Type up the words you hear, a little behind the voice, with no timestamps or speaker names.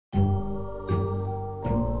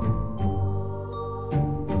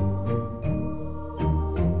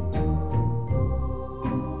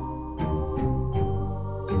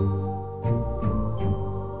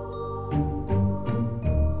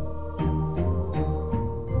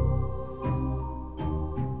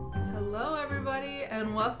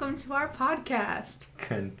welcome to our podcast.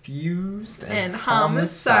 Confused and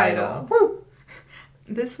homicidal. Woo!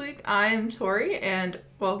 This week I'm Tori, and,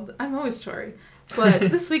 well, I'm always Tori, but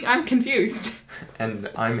this week I'm confused. And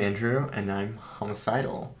I'm Andrew, and I'm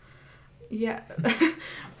homicidal. Yeah.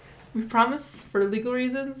 We promise, for legal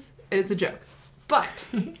reasons, it is a joke. But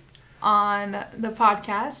on the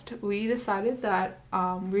podcast, we decided that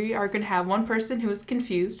we are going to have one person who is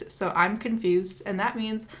confused, so I'm confused, and that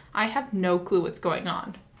means I have no clue what's going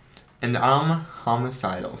on. And I'm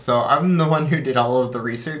homicidal. So I'm the one who did all of the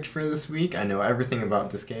research for this week. I know everything about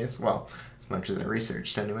this case. Well, as much as I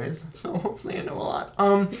researched anyways. So hopefully I know a lot.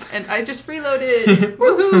 And I just freeloaded.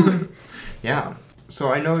 Woohoo! Yeah.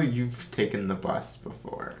 So I know you've taken the bus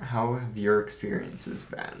before. How have your experiences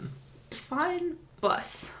been? Define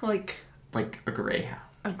bus. Like a Greyhound.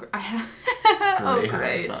 Oh, Greyhound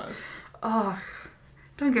great. bus. Oh,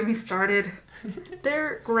 don't get me started.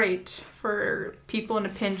 They're great for people in a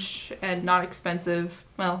pinch and not expensive.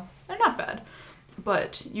 Well, they're not bad,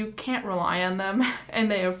 but you can't rely on them,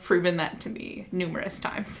 and they have proven that to me numerous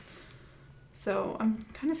times. So I'm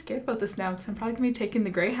kind of scared about this now because I'm probably going to be taking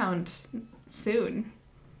the Greyhound soon.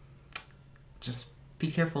 Just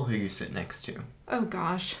be careful who you sit next to. Oh,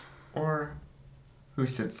 gosh. Or who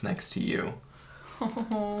sits next to you.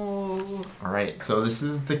 Oh. Alright, so this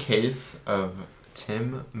is the case of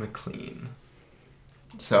Tim McLean.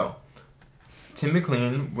 So, Tim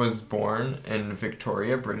McLean was born in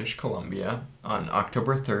Victoria, British Columbia on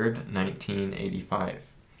October 3rd, 1985.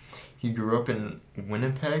 He grew up in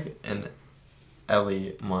Winnipeg and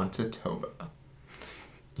Elie, Manitoba.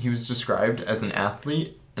 He was described as an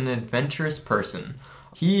athlete, an adventurous person.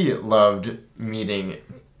 He loved meeting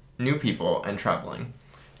new people and traveling,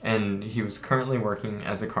 and he was currently working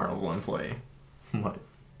as a carnival employee. What?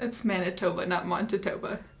 It's Manitoba, not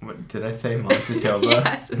Montitoba. What did I say? Manitoba?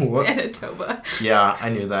 Yes, it's Whoops. Manitoba. Yeah, I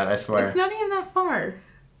knew that, I swear. It's not even that far.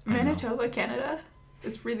 I know. Manitoba, Canada,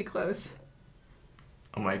 is really close.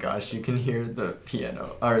 Oh my gosh, you can hear the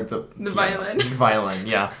piano, or the piano. Violin. Violin,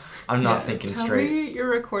 yeah. I'm not thinking straight. Tell me you're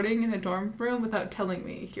recording in a dorm room without telling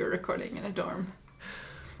me you're recording in a dorm.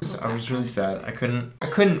 So I was really sad. I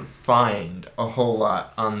couldn't find a whole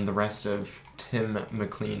lot on the rest of Tim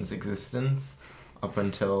McLean's existence up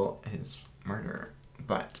until his murder.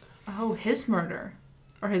 But Oh, his murder.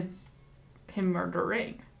 Or him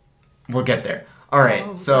murdering. we'll get there. Alright,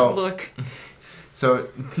 Oh, so look. so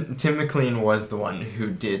Tim McLean was the one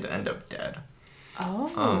who did end up dead.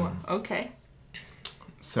 Oh, okay.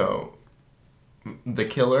 So the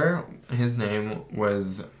killer, his name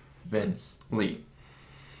was Vince Lee.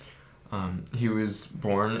 He was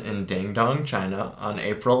born in Dandong, China on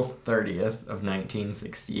April 30th of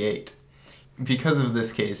 1968. Because of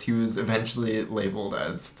this case, he was eventually labeled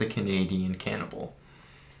as the Canadian cannibal.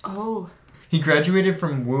 Oh. He graduated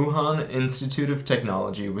from Wuhan Institute of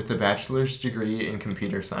Technology with a bachelor's degree in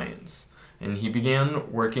computer science, and he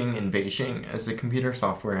began working in Beijing as a computer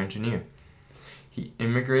software engineer. He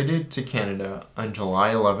immigrated to Canada on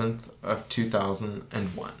July 11th of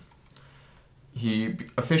 2001. He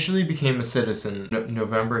officially became a citizen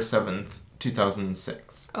November 7th,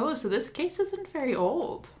 2006. Oh, so this case isn't very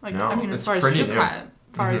old. Like, No, I mean, as it's far as pretty true new. crime,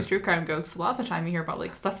 as true crime goes, 'cause a lot of the time you hear about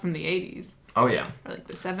like stuff from the 80s Oh yeah. or like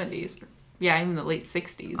the 70s, or, yeah, even the late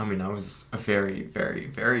 60s. I mean, I was a very, very,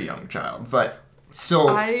 very young child, but still,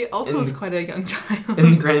 I also was quite a young child.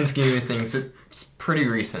 in the grand scheme of things, it's pretty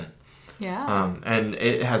recent. Yeah. And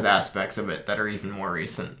it has aspects of it that are even more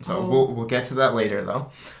recent. So Oh. we'll get to that later,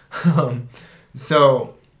 though.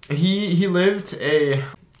 So he lived a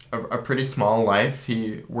pretty small life.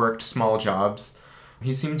 He worked small jobs.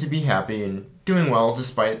 He seemed to be happy and doing well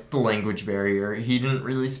despite the language barrier. He didn't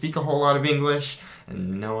really speak a whole lot of English,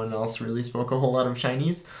 and no one else really spoke a whole lot of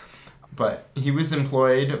Chinese. But he was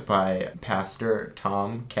employed by Pastor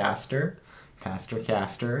Tom Castor. Pastor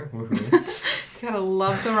Castor. Woohoo. Gotta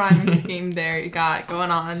love the rhyming scheme there you got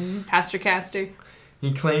going on, Pastor Castor.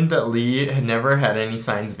 He claimed that Lee had never had any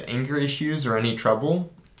signs of anger issues or any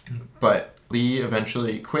trouble, but Lee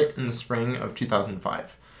eventually quit in the spring of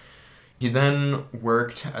 2005. He then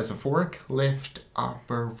worked as a forklift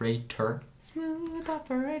operator, Smooth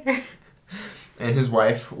operator. and his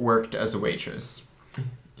wife worked as a waitress.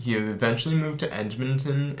 He eventually moved to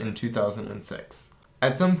Edmonton in 2006.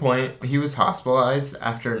 At some point, he was hospitalized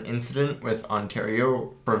after an incident with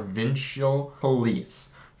Ontario Provincial Police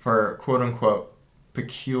for quote-unquote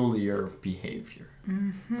peculiar behavior.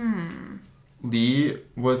 Mm-hmm. Lee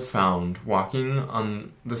was found walking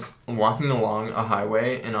along a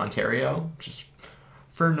highway in Ontario, just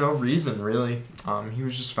for no reason, really. He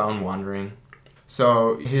was just found wandering.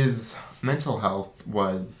 So his mental health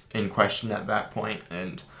was in question at that point,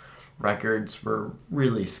 and records were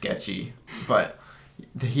really sketchy. But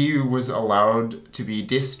he was allowed to be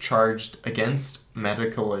discharged against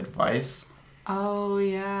medical advice. Oh,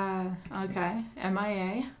 yeah. Okay.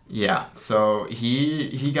 MIA. Yeah, so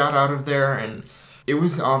he got out of there, and it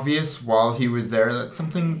was obvious while he was there that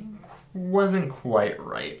something wasn't quite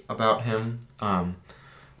right about him.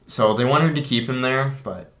 So they wanted to keep him there,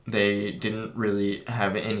 but they didn't really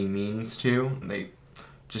have any means to. They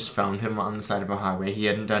just found him on the side of a highway. He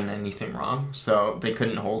hadn't done anything wrong, so they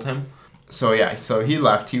couldn't hold him. So yeah, so he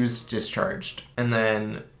left. He was discharged, and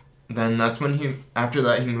then that's when after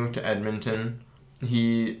that he moved to Edmonton.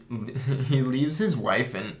 He leaves his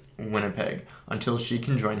wife in Winnipeg until she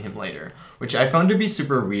can join him later, which I found to be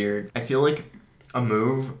super weird. I feel like a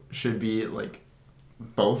move should be like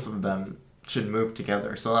both of them should move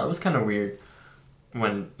together. So that was kind of weird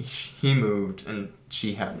when he moved and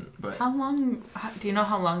she hadn't. But do you know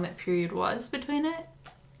how long that period was between it?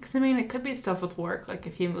 Because I mean, it could be stuff with work, like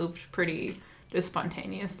if he moved pretty just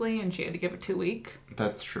spontaneously and she had to give it 2 weeks.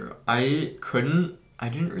 That's true. I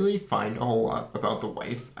didn't really find a whole lot about the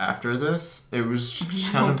wife after this. It was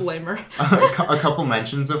just kind of blame her. a couple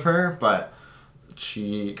mentions of her, but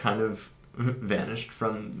she kind of vanished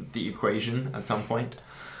from the equation at some point.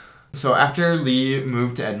 So after Lee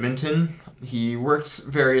moved to Edmonton, he worked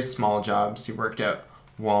various small jobs. He worked at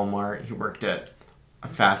Walmart. He worked at a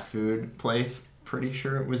fast food place. Pretty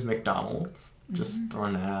sure it was McDonald's. Just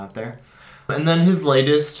throwing that out there. And then his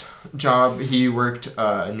latest job, he worked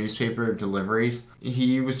newspaper deliveries.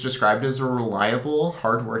 He was described as a reliable,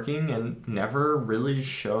 hardworking, and never really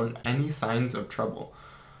shown any signs of trouble.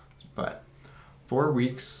 But 4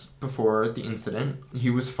 weeks before the incident, he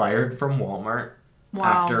was fired from Walmart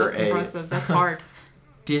after that's impressive. That's hard.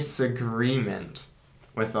 disagreement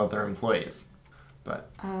with other employees. But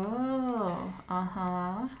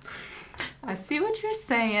I see what you're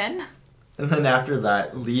saying. And then after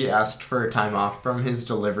that, Lee asked for a time off from his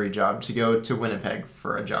delivery job to go to Winnipeg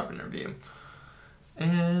for a job interview.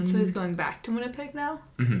 And so he's going back to Winnipeg now?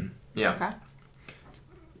 Mm-hmm. Yeah. Okay.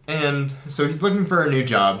 And so he's looking for a new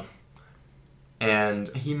job.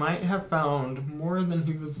 And he might have found more than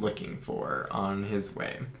he was looking for on his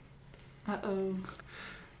way. Uh-oh.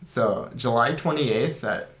 So, July 28th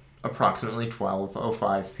at approximately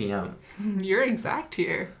 12:05 p.m. You're exact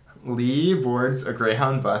here. Lee boards a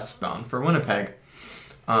Greyhound bus bound for Winnipeg.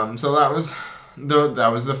 So that was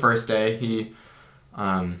the first day. He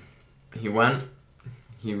went.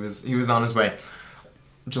 He was on his way.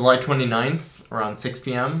 July 29th, around 6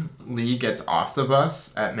 p.m., Lee gets off the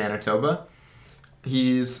bus at Manitoba.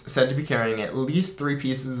 He's said to be carrying at least 3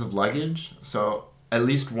 pieces of luggage, so at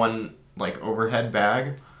least one overhead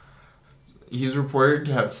bag. He's reported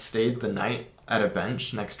to have stayed the night at a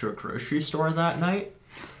bench next to a grocery store that night.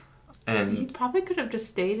 And he probably could have just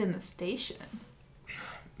stayed in the station.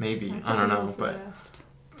 Maybe. I don't know, but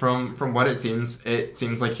from what it seems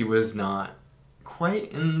like he was not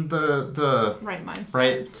quite in the right mindset.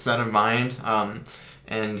 Right set of mind.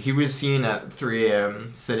 And he was seen at 3 a.m.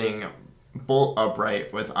 sitting bolt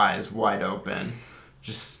upright with eyes wide open,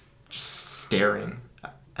 just staring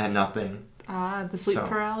at nothing. The sleep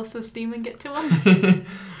paralysis demon get to him?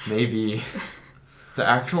 Maybe. The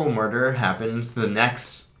actual murder happened the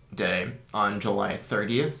next day on July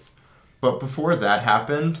 30th. But before that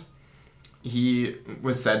happened, he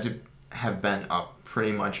was said to have been up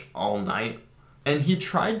pretty much all night. And he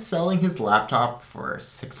tried selling his laptop for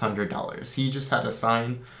 $600. He just had a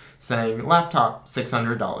sign saying, "Laptop,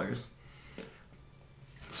 $600."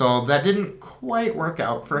 So that didn't quite work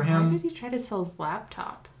out for him. Why did he try to sell his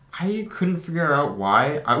laptop? I couldn't figure out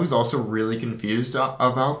why. I was also really confused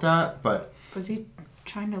about that, but... Was he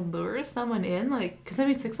trying to lure someone in? Because, I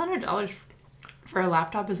mean, $600 for a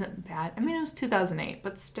laptop isn't bad. I mean, it was 2008,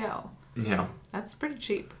 but still. Yeah. That's pretty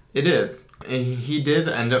cheap. It is. He did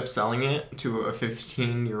end up selling it to a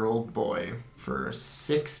 15-year-old boy for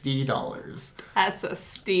 $60. That's a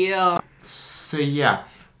steal. So, yeah.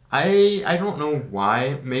 I don't know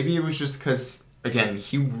why. Maybe it was just because, again,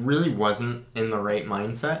 he really wasn't in the right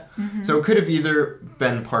mindset. Mm-hmm. So it could have either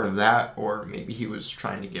been part of that, or maybe he was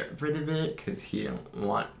trying to get rid of it because he didn't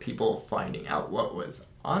want people finding out what was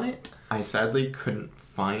on it. I sadly couldn't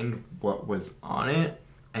find what was on it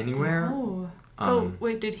anywhere. Oh. So,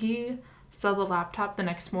 wait, did he sell the laptop the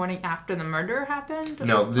next morning after the murder happened?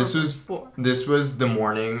 No, this was the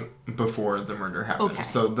morning before the murder happened. Okay.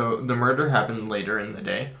 So the murder happened later in the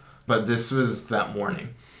day, but this was that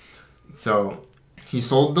morning. So he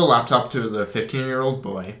sold the laptop to the 15-year-old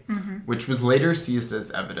boy, mm-hmm. which was later seized as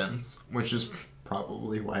evidence, which is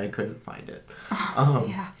probably why I couldn't find it.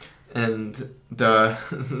 Yeah. And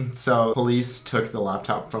so police took the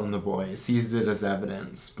laptop from the boy, seized it as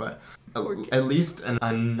evidence, but at least an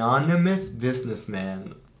anonymous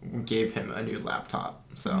businessman gave him a new laptop.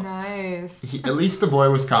 So nice. at least the boy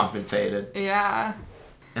was compensated. Yeah.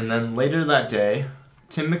 And then later that day,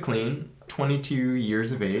 Tim McLean, 22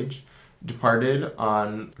 years of age, departed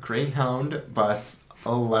on Greyhound bus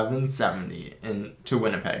 1170 to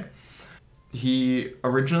Winnipeg. He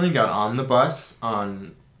originally got on the bus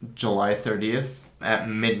on July 30th at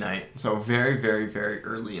midnight, so very, very, very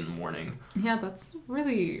early in the morning. Yeah, that's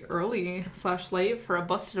really early / late for a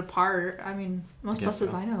bus to depart. I mean, most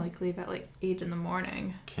buses I know like leave at like 8 in the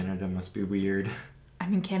morning. Canada must be weird. I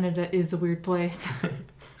mean, Canada is a weird place.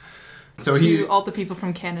 So to all the people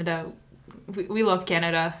from Canada, we love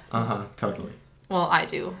Canada. Totally. Well, I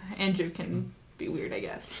do. Andrew can be weird, I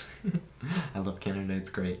guess. I love Canada. It's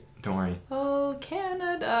great. Don't worry. Oh,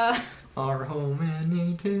 Canada. Our home and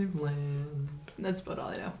native land. That's about all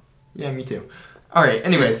I know. Yeah, me too. All right,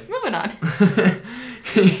 anyways. Moving on.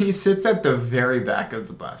 He sits at the very back of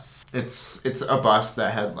the bus. It's a bus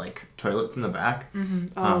that had, like, toilets in the back. Mm-hmm.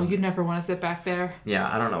 Oh, you'd never want to sit back there.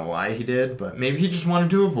 Yeah, I don't know why he did, but maybe he just wanted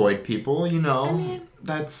to avoid people, you know. I mean,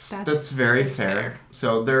 that's very fair.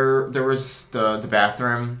 So there was the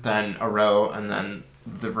bathroom, then a row, and then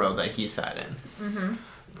the row that he sat in. Mm-hmm.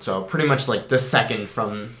 So pretty much like the second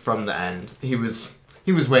from the end. He was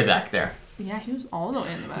way back there. Yeah, he was all the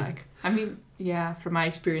way in the back. I mean, yeah, from my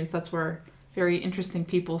experience, that's where very interesting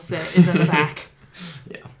people sit, is in the back.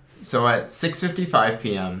 Yeah. So at 6:55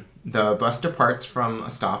 p.m., the bus departs from a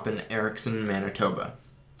stop in Erickson, Manitoba.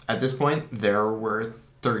 At this point, there were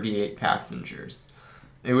 38 passengers.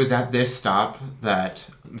 It was at this stop that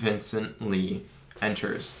Vincent Lee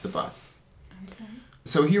enters the bus. Okay.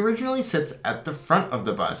 So he originally sits at the front of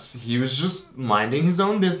the bus. He was just minding his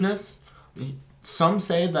own business. Some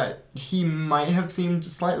say that he might have seemed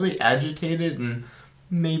slightly agitated and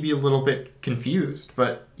maybe a little bit confused,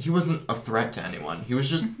 but he wasn't a threat to anyone. He was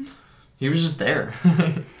just there.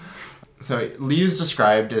 So Lee is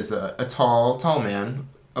described as a tall man,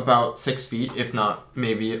 about 6 feet, if not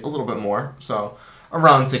maybe a little bit more. So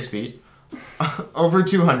around 6 feet, over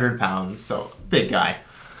 200 pounds. So big guy.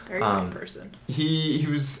 Very big person. He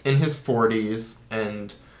was in his 40s,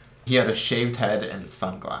 and he had a shaved head and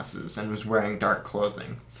sunglasses and was wearing dark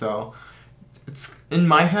clothing. So it's in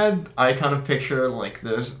my head, I kind of picture like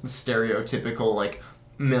the stereotypical like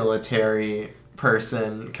military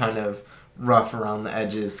person, kind of rough around the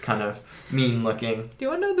edges, kind of mean looking. Do you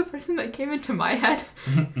want to know the person that came into my head?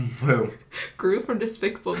 Who? Gru from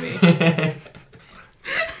Despicable Me. I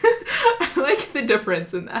like the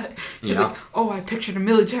difference in that. You're like, oh, I pictured a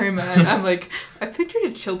military man. I'm like, I pictured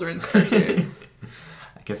a children's cartoon.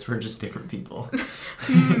 I guess we're just different people.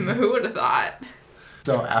 Who would have thought?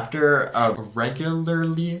 So after a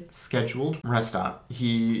regularly scheduled rest stop,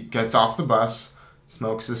 he gets off the bus,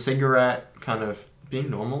 smokes a cigarette, kind of being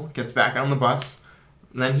normal, gets back on the bus,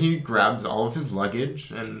 and then he grabs all of his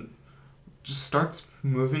luggage and just starts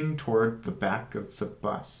moving toward the back of the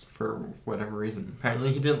bus for whatever reason.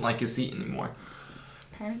 Apparently he didn't like his seat anymore.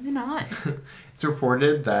 Apparently not. It's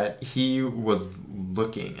reported that he was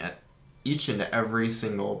looking at each and every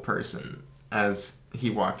single person as he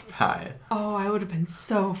walked by. Oh, I would have been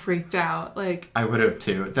so freaked out. Like, I would have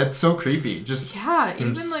too. That's so creepy. Just yeah,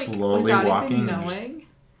 him even like slowly without walking even knowing.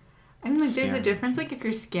 I mean, like, there's a difference, like, if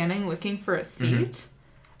you're scanning looking for a seat. Mm-hmm.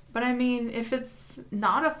 But I mean, if it's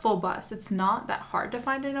not a full bus, it's not that hard to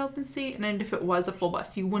find an open seat. And if it was a full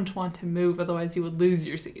bus, you wouldn't want to move, otherwise you would lose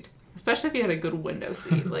your seat. Especially if you had a good window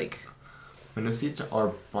seat. Like, window seats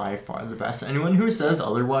are by far the best. Anyone who says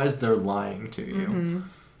otherwise, they're lying to you. Mm-hmm.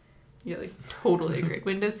 Yeah, like, totally agree.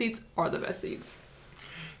 Window seats are the best seats.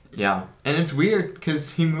 Yeah, and it's weird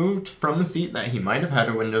because he moved from a seat that he might have had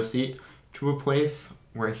a window seat to a place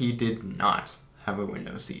where he did not have a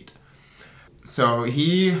window seat. So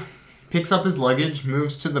he picks up his luggage,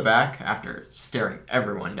 moves to the back after staring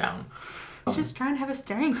everyone down. He's just trying to have a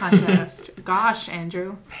staring contest. Gosh,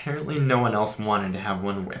 Andrew. Apparently no one else wanted to have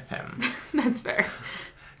one with him. That's fair.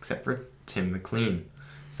 Except for Tim McLean.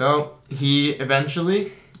 So he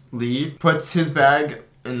eventually, Lee puts his bag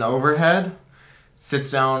in the overhead,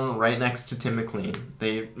 sits down right next to Tim McLean.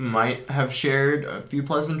 They might have shared a few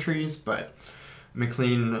pleasantries, but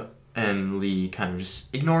McLean and Lee kind of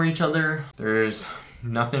just ignore each other. There's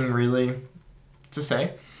nothing really to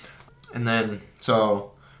say. And then,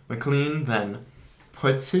 so McLean then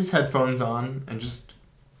puts his headphones on and just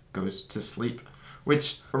goes to sleep.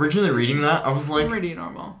 Which, originally reading that, I was like... Pretty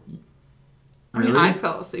normal. Really? I mean, I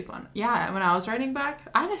fell asleep on. Yeah, when I was riding back,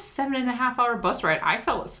 I had a 7.5 hour bus ride. I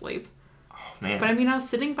fell asleep. Oh, man. But I mean, I was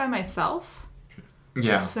sitting by myself.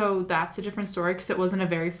 Yeah. So that's a different story because it wasn't a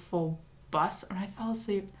very full bus. When I fell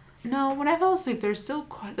asleep. No, when I fell asleep, there's still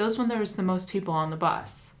quite. Those when there was the most people on the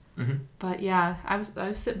bus. Mm-hmm. But yeah, I was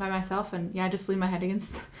sitting by myself and I just leaned my head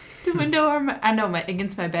against the window or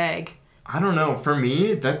against my bag. I don't know. For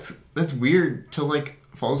me, that's weird to like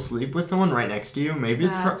fall asleep with someone right next to you. Maybe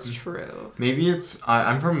That's true. Maybe it's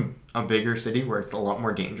I'm from a bigger city where it's a lot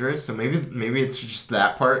more dangerous. So maybe it's just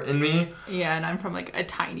that part in me. Yeah, and I'm from like a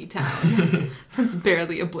tiny town. That's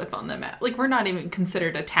barely a blip on the map. Like we're not even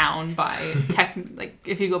considered a town by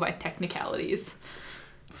if you go by technicalities.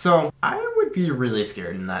 So I would be really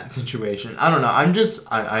scared in that situation. I don't know.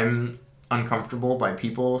 I'm uncomfortable by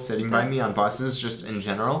people sitting by me on buses just in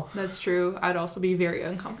general. That's true. I'd also be very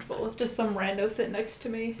uncomfortable with just some rando sitting next to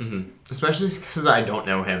me. Mm-hmm. Especially because I don't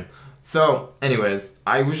know him. So, anyways,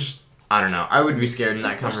 I don't know. I would be scared in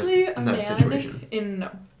that situation. In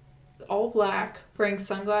all black, wearing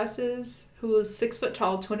sunglasses, who was 6 foot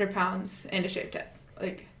tall, 200 pounds, and a shaved head.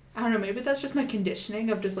 Like, I don't know, maybe that's just my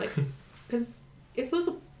conditioning of just like, because if it was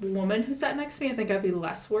a woman who sat next to me, I think I'd be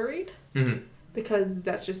less worried. Mm-hmm. Because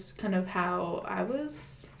that's just kind of how I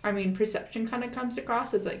was. I mean, perception kind of comes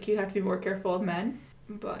across. It's like you have to be more careful of men.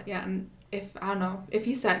 But yeah, and if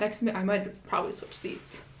he sat next to me, I might have probably switched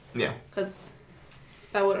seats. Yeah. Because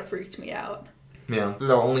that would have freaked me out. Yeah.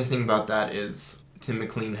 The only thing about that is Tim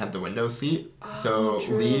McLean had the window seat. So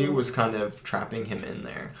true. Lee was kind of trapping him in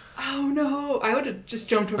there. Oh no. I would have just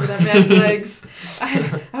jumped over that man's legs.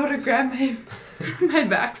 I would have grabbed my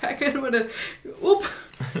backpack and would have whoop.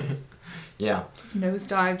 Yeah. Just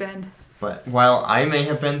nosedived in. But while I may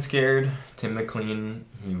have been scared, Tim McLean,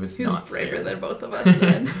 he was not braver scared. than both of us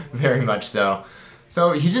then. Very much so.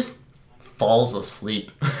 So he just falls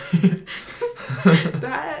asleep.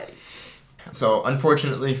 So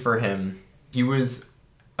unfortunately for him, he was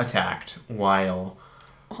attacked while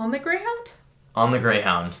on the Greyhound? On the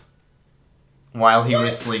Greyhound. While he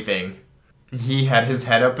was sleeping. He had his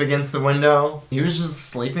head up against the window. He was just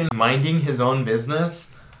sleeping, minding his own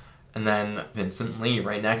business. And then Vincent Lee,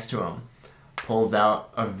 right next to him, pulls out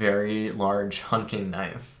a very large hunting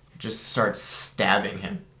knife. Just starts stabbing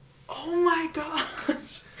him. Oh my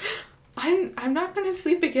gosh. I'm not going to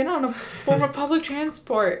sleep again on a form of public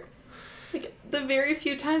transport. Like, the very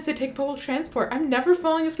few times I take public transport, I'm never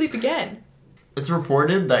falling asleep again. It's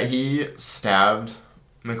reported that he stabbed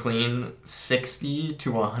McLean 60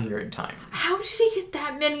 to 100 times. How did he get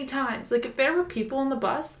that many times? Like, if there were people on the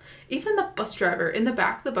bus, even the bus driver in the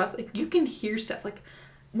back of the bus, like, you can hear stuff. Like,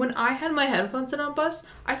 when I had my headphones in on a bus,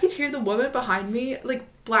 I could hear the woman behind me, like,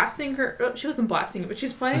 blasting her. Oh, she wasn't blasting it, but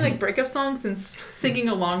she's playing, like, breakup songs and singing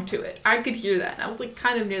along to it. I could hear that. And I was, like,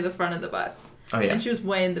 kind of near the front of the bus. Oh, yeah. And she was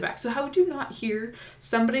way in the back. So how would you not hear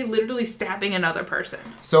somebody literally stabbing another person?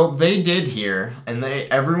 So they did hear, and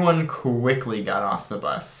everyone quickly got off the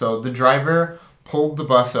bus. So the driver pulled the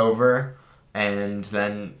bus over, and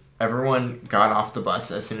then everyone got off the bus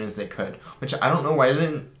as soon as they could. Which I don't know why they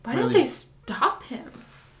didn't. Why don't they stop him?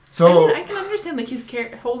 So I mean, I can understand, like, he's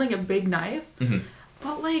holding a big knife,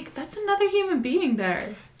 but, like, that's another human being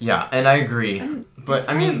there. Yeah, and I agree. But,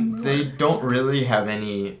 I mean, they don't really have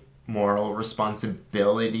any moral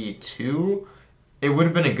responsibility to. It would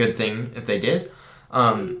have been a good thing if they did.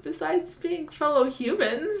 Besides being fellow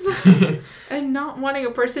humans and not wanting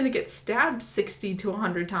a person to get stabbed 60 to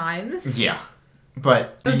 100 times. Yeah.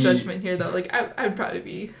 But no judgment here, though. Like, I'd probably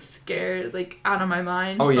be scared, like, out of my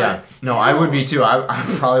mind. Oh, yeah. No, I would be, too. I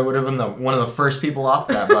probably would have been one of the first people off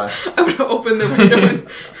that bus. I would have opened the window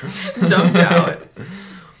and jumped out.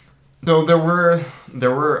 So there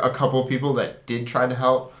were a couple people that did try to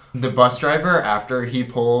help. The bus driver, after he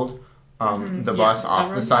pulled the bus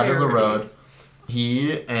off the side of the road,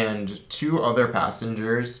 he and 2 other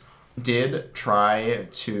passengers did try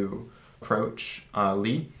to approach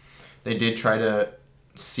Lee. They did try to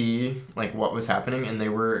see, like, what was happening, and they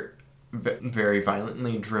were very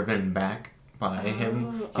violently driven back by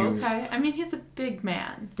him. Okay. I mean, he's a big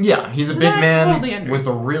man. Yeah, he's a big man with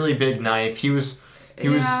a really big knife. He was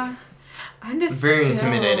I'm just very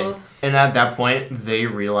intimidating. And at that point, they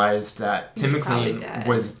realized that Tim McLean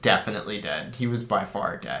was definitely dead. He was by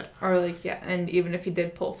far dead. Or, like, yeah, and even if he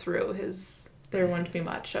did pull through, there wouldn't be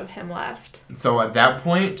much of him left. So at that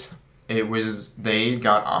point, they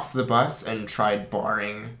got off the bus and tried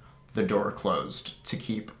barring the door closed to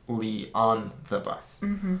keep Lee on the bus.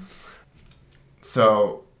 Mm-hmm.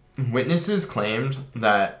 So witnesses claimed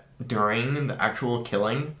that during the actual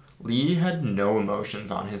killing, Lee had no emotions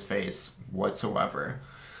on his face whatsoever.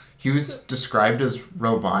 He was described as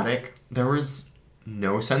robotic. There was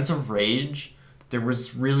no sense of rage. There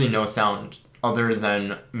was really no sound other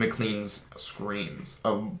than McLean's screams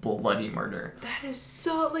of bloody murder. That is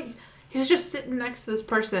so, like, he was just sitting next to this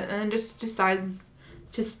person and then just decides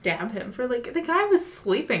to stab him for, like, the guy was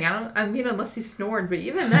sleeping. I mean, unless he snored, but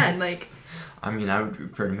even then, like... I mean, I would be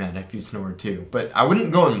pretty mad if he snored too, but I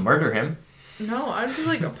wouldn't go and murder him. No, I'd just,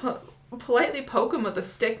 like, politely poke him with a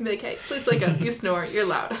stick and be like, hey, please wake up, you snore, you're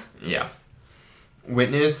loud. Yeah.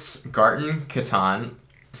 Witness Garton Catan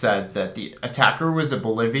said that the attacker was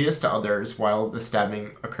oblivious to others while the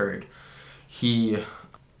stabbing occurred. He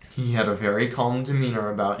had a very calm demeanor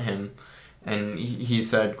about him, and he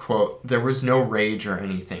said, quote, there was no rage or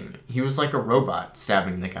anything. He was like a robot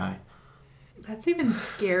stabbing the guy. That's even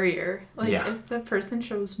scarier. Like, if the person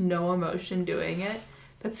shows no emotion doing it,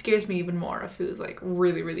 that scares me even more if he was, like,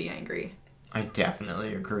 really, really angry. I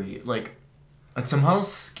definitely agree. Like, it's somehow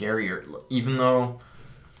scarier, even though,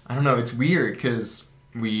 I don't know, it's weird, because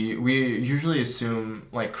we usually assume,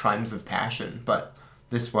 like, crimes of passion, but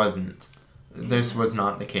this wasn't. This was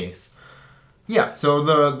not the case. Yeah, so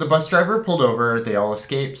the bus driver pulled over, they all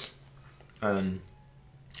escaped, and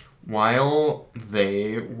while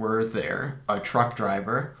they were there, a truck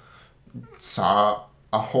driver saw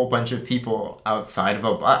a whole bunch of people outside of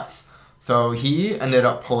a bus. So he ended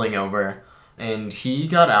up pulling over, and he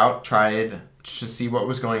got out, tried to see what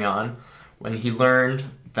was going on. When he learned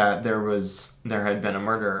that there had been a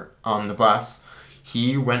murder on the bus,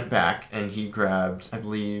 he went back and he grabbed, I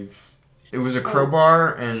believe, it was a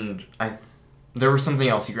crowbar, and there was something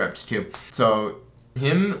else he grabbed too. So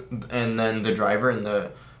him and then the driver and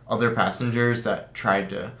the other passengers that tried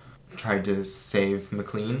to save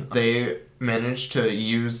McLean, they managed to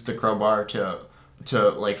use the crowbar to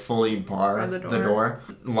like fully bar the door,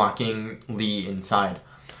 locking Lee inside.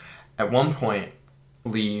 At one point,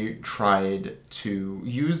 Lee tried to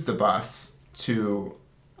use the bus to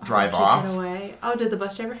drive off. Take it away. Oh, did the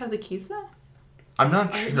bus driver have the keys though? I'm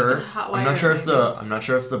not sure. I'm not sure if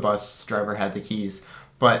the bus driver had the keys,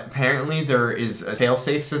 but apparently there is a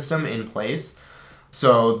fail-safe system in place.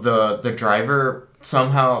 So the driver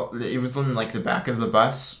somehow, it was in like the back of the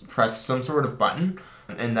bus, pressed some sort of button,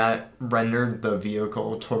 and that rendered the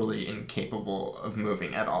vehicle totally incapable of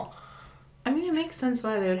moving at all. I mean, it makes sense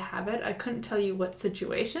why they would have it. I couldn't tell you what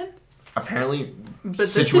situation. Apparently, but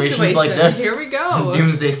situations like this. Here we go.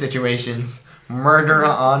 Doomsday situations. Murder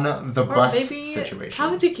on the bus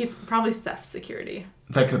situations. Probably theft security.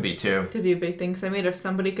 That could be too. Could be a big thing. Because I mean, if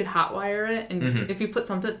somebody could hotwire it, and if you put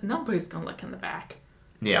something, nobody's going to look in the back.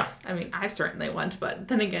 Yeah. I mean, I certainly wouldn't, but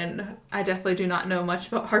then again, I definitely do not know much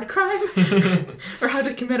about hard crime or how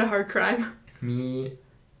to commit a hard crime. Me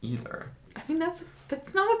either. I mean, that's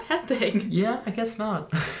not a bad thing. Yeah, I guess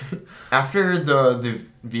not. After the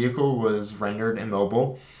vehicle was rendered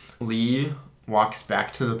immobile, Lee walks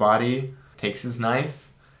back to the body, takes his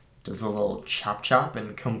knife, does a little chop,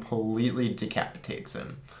 and completely decapitates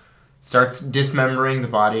him. Starts dismembering the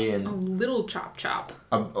body and... A little chop.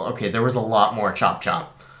 Okay, there was a lot more chop.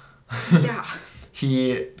 Yeah.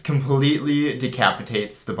 He completely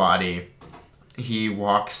decapitates the body. He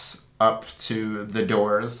walks up to the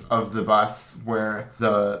doors of the bus where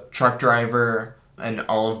the truck driver and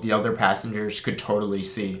all of the other passengers could totally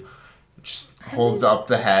see. Just holds up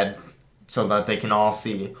the head so that they can all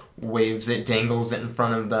see. Waves it, dangles it in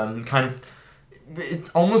front of them. It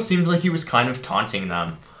almost seemed like he was kind of taunting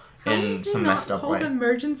them. In some messed up way. How have they not called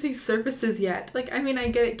emergency services yet? Like, I mean, I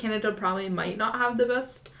get it. Canada probably might not have the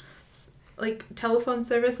best, like, telephone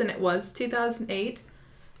service, and it was 2008.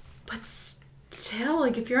 But still,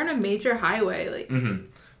 like, if you're on a major highway, like... Mm-hmm.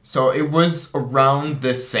 So it was around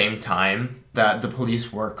this same time that the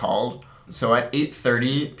police were called. So at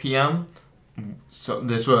 8:30 p.m., so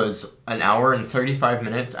this was an hour and 35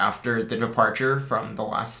 minutes after the departure from the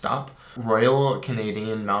last stop, Royal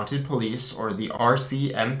Canadian Mounted Police, or the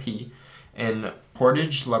RCMP, in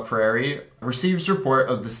Portage-la-Prairie receives report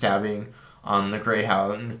of the stabbing on the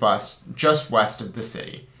Greyhound bus just west of the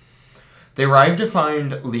city. They arrive to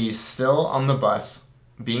find Lee still on the bus,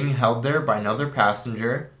 being held there by another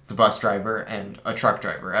passenger, the bus driver, and a truck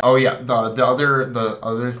driver. Oh yeah, the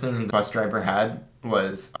other thing the bus driver had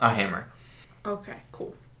was a hammer. Okay,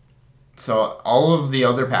 cool. So all of the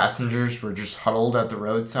other passengers were just huddled at the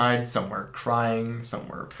roadside. Some were crying, some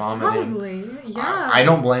were vomiting. Probably, yeah. I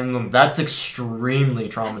don't blame them. That's extremely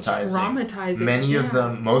traumatizing. That's traumatizing. Many of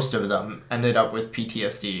them, most of them, ended up with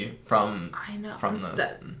PTSD from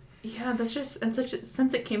this. That's just, and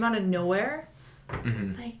since it came out of nowhere,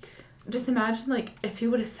 like, just imagine, like, if he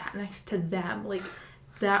would have sat next to them, like,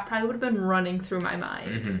 that probably would have been running through my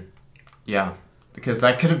mind. Yeah. Because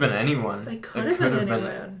that could have been anyone. They could have been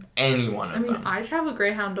anyone. Any one of them. I travel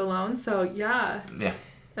Greyhound alone, so yeah. Yeah.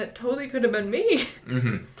 That totally could have been me.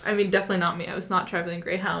 Mm-hmm. I mean, definitely not me. I was not traveling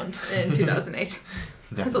Greyhound in 2008.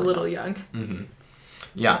 I was a little young. Mm-hmm.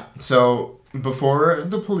 Yeah. So before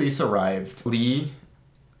the police arrived, Lee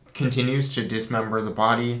continues to dismember the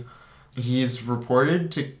body. He's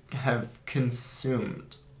reported to have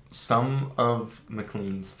consumed some of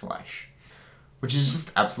McLean's flesh, which is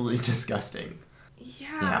just absolutely disgusting.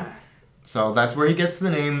 Yeah. So that's where he gets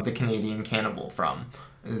the name the Canadian Cannibal from,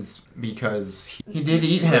 is because he did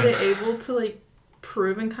eat him. Were they able to, like,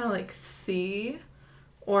 prove and kind of, like, see?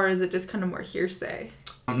 Or is it just kind of more hearsay?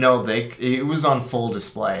 No, it was on full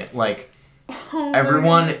display. Like,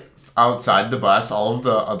 everyone outside the bus, all of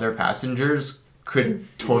the other passengers could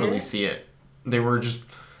totally see it. They were just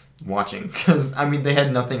watching because, I mean, they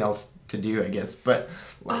had nothing else to do, I guess. But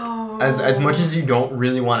like, as much as you don't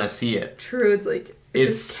really want to see it. True, it's like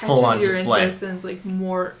it's full on display. And like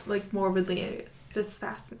more like morbidly just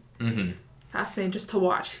fascinating just to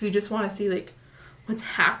watch because you just want to see like what's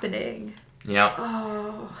happening. Yeah.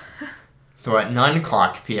 Oh. So at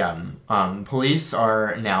 9:00 p.m., police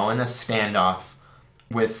are now in a standoff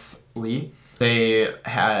with Lee. They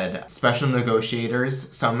had special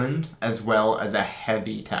negotiators summoned as well as a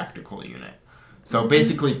heavy tactical unit. So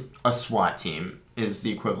basically a SWAT team is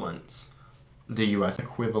the equivalent, the U.S.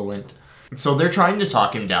 equivalent. So they're trying to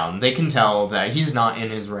talk him down. They can tell that he's not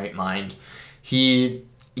in his right mind. He's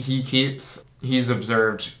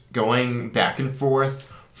observed going back and forth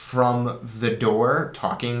from the door,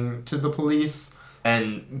 talking to the police,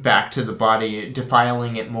 and back to the body,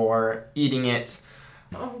 defiling it more, eating it.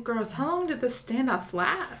 Oh, gross. How long did this standoff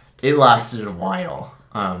last? It lasted a while.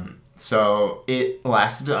 So it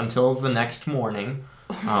lasted until the next morning.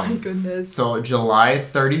 Oh my goodness. So July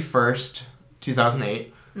 31st,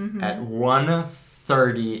 2008, at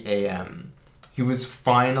 1:30 a.m., he was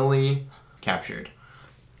finally captured.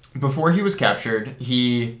 Before he was captured,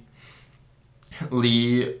 Lee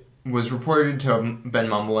was reported to have been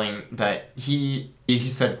mumbling that he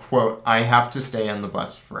said, quote, "I have to stay on the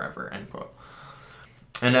bus forever," end quote.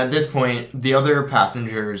 And at this point, the other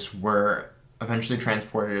passengers were eventually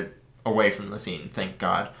transported away from the scene, thank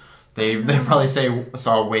God. They probably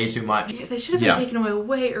saw way too much. Yeah, they should have been taken away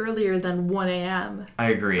way earlier than 1 a.m.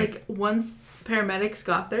 I agree. Like, once paramedics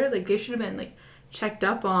got there, like, they should have been, like, checked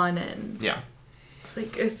up on and,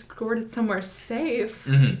 like, escorted somewhere safe.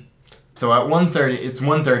 Mm-hmm. So at 1:30, it's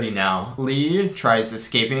 1:30 now. Lee tries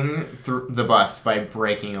escaping through the bus by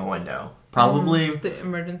breaking a window. Probably the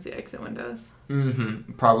emergency exit windows.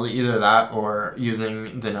 Probably either that or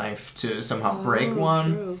using the knife to somehow break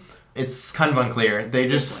one. True. It's kind of unclear. They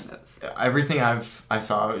just everything I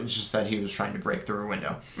saw just said he was trying to break through a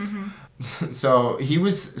window. So he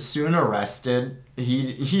was soon arrested.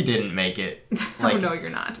 He didn't make it. Like, oh no, you're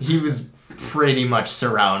not. He was pretty much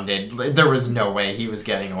surrounded. There was no way he was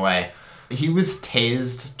getting away. He was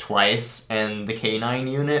tased twice, and the K9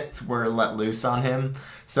 units were let loose on him.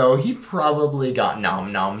 So he probably got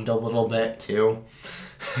nom-nommed a little bit, too.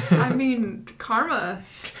 I mean, karma.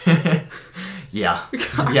 Yeah.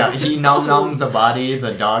 Yeah, he nom-noms a body,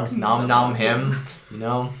 the dogs nom-nom him, you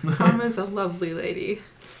know? Karma's a lovely lady.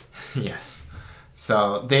 Yes.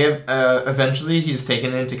 So they eventually he's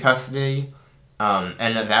taken into custody.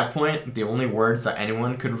 And at that point, the only words that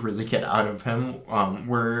anyone could really get out of him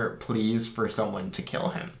were pleas for someone to kill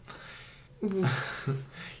him.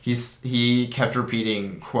 He kept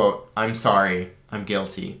repeating, quote, "I'm sorry, I'm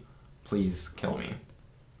guilty, please kill me."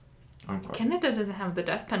 Unquote. Canada doesn't have the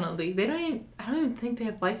death penalty. I don't even think they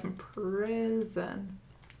have life in prison,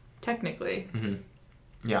 technically.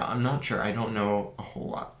 Yeah, I'm not sure. I don't know a whole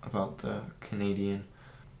lot about the Canadian.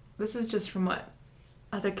 This is just from what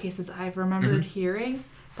other cases I've remembered hearing.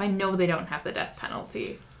 But I know they don't have the death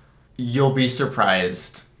penalty. You'll be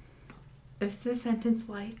surprised. Is this sentence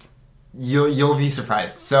light? You'll be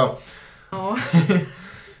surprised. So,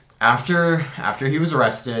 after he was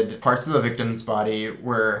arrested, parts of the victim's body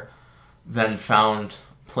were then found,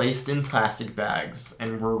 placed in plastic bags,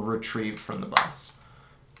 and were retrieved from the bus.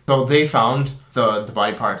 So they found the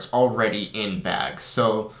body parts already in bags.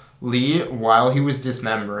 So Lee, while he was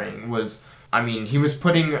dismembering, he was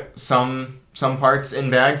putting some parts in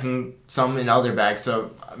bags and some in other bags.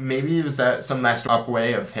 So maybe it was that some messed up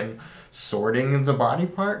way of him sorting the body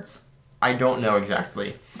parts. I don't know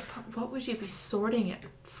exactly. But what would you be sorting it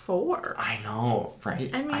for? I know,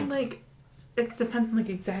 right? I mean, it depends on,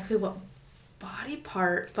 exactly what body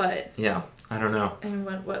part, but... Yeah, I don't know. And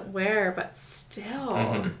where, but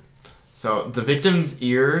still. So the victim's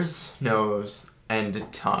ears, nose,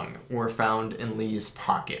 and tongue were found in Lee's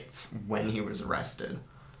pockets when he was arrested.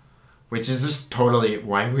 Which is just totally,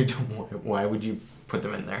 why would you put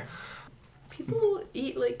them in there? People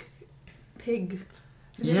eat, like, pig.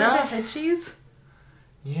 Yeah. Like head cheese?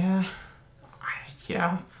 Yeah.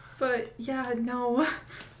 Yeah. But, yeah, no.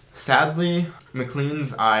 Sadly,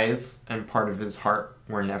 McLean's eyes and part of his heart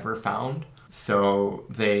were never found. So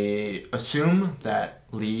they assume that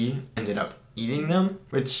Lee ended up eating them,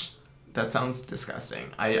 which, that sounds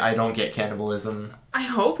disgusting. I don't get cannibalism. I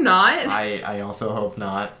hope not. I also hope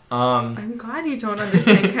not. I'm glad you don't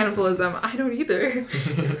understand cannibalism. I don't either.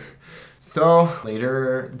 So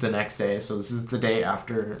later the next day, so this is the day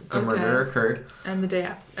after the murder occurred. And the day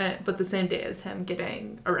after, but the same day as him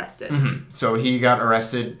getting arrested. Mm-hmm. So he got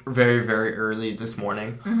arrested very, very early this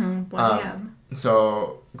morning. 1 a.m.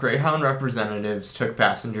 So Greyhound representatives took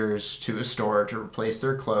passengers to a store to replace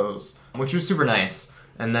their clothes, which was super nice.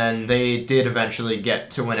 And then they did eventually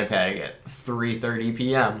get to Winnipeg at 3:30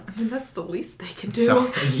 p.m. I mean, that's the least they could do.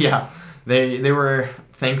 So, yeah. They were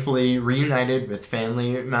thankfully reunited with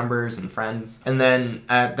family members and friends. And then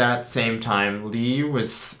at that same time, Lee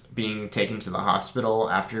was being taken to the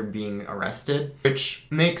hospital after being arrested, which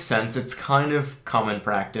makes sense. It's kind of common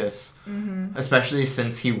practice, especially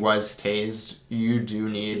since he was tased. You do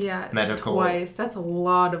need medical... twice. That's a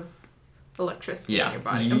lot of electricity in your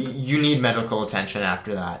body. You need medical attention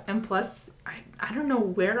after that. And plus, I don't know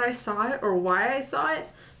where I saw it or why I saw it,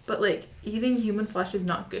 but, like, eating human flesh is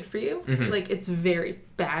not good for you. Like, it's very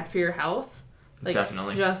bad for your health. Like,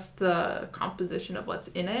 definitely. Just the composition of what's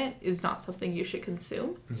in it is not something you should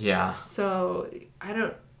consume. Yeah. So,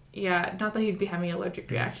 not that he'd be having an allergic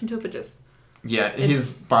reaction to it, but just... Yeah,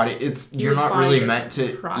 his body, you're not really meant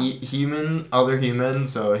to eat other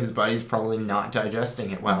humans, so his body's probably not digesting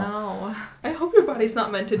it well. No. I hope your body's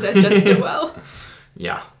not meant to digest it well.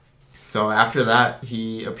 Yeah. So after that,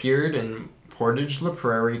 he appeared in Portage La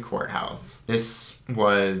Prairie Courthouse. This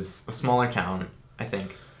was a smaller town, I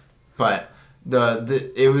think, but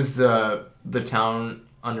it was the town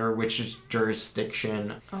under which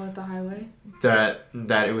jurisdiction the highway that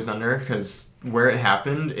it was under, because where it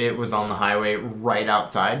happened, it was on the highway right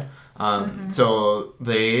outside. So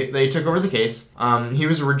they took over the case. He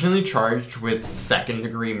was originally charged with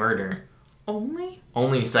second-degree murder.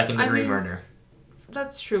 Only second-degree murder.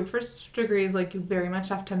 That's true. First degree is, like, you very much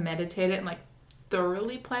have to meditate it and, like,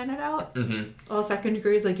 thoroughly plan it out. Well, second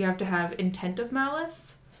degree is, like, you have to have intent of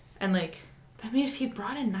malice. And, like, I mean, if he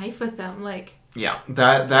brought a knife with them, like... Yeah,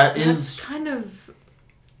 that is... kind of...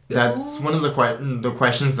 That's one of the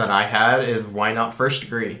questions that I had is why not first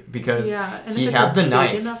degree? Because and he had the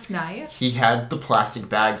knife. Big enough knife. He had the plastic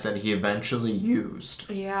bags that he eventually used.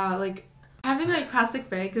 Yeah, like... Having, like, plastic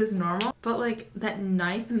bags is normal, but, like, that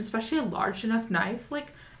knife, and especially a large enough knife,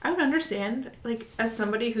 like, I would understand, like, as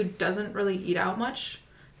somebody who doesn't really eat out much,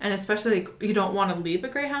 and especially, like, you don't want to leave a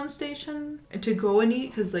Greyhound station to go and eat,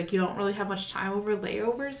 because, like, you don't really have much time over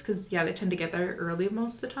layovers, because, they tend to get there early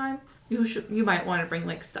most of the time. You might want to bring,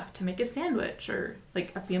 like, stuff to make a sandwich, or,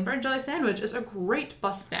 like, a peanut butter and jelly sandwich is a great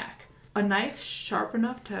bus snack. A knife sharp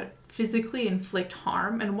enough to physically inflict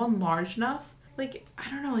harm, and one large enough, like, I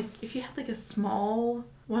don't know, like, if you had, like, a small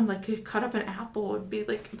one, like, could cut up an apple, it would be,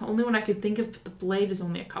 like, the only one I could think of, but the blade is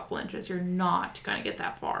only a couple inches. You're not gonna get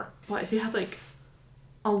that far. But if you had, like,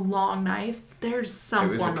 a long knife, there's some form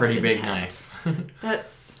of intent. It was a pretty big knife.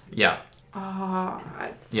 That's... Yeah.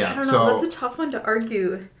 I don't know, that's a tough one to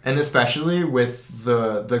argue. And especially with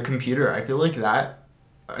the computer, I feel like that,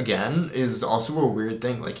 again, is also a weird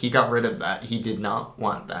thing. Like, he got rid of that. He did not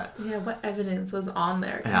want that. Yeah, what evidence was on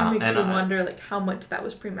there? It makes you wonder, like, how much that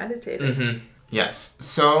was premeditated. Yes.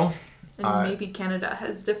 So... And maybe Canada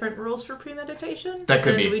has different rules for premeditation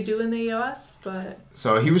than we do in the US, but...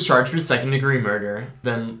 So he was charged with second-degree murder.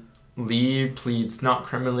 Then Lee pleads not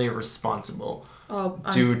criminally responsible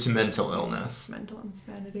due to mental illness. Mental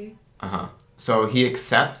insanity. So he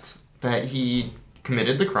accepts that he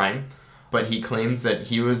committed the crime, but he claims that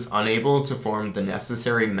he was unable to form the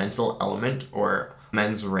necessary mental element, or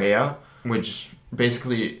mens rea, which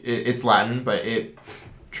basically, it's Latin, but it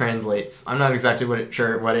translates... I'm not exactly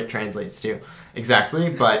sure what it translates to exactly,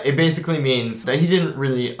 but it basically means that he didn't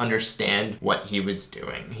really understand what he was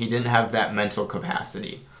doing. He didn't have that mental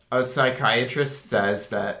capacity. A psychiatrist says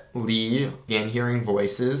that Lee began hearing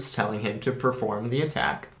voices telling him to perform the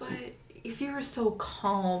attack. But if you were so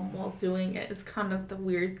calm while doing it is kind of the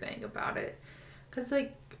weird thing about it. Because,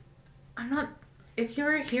 like, if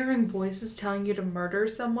you're hearing voices telling you to murder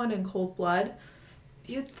someone in cold blood,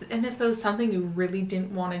 and if it was something you really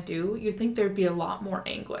didn't want to do, you think there'd be a lot more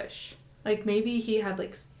anguish. Like, maybe he had,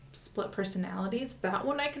 like, split personalities. That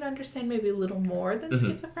one I can understand maybe a little more than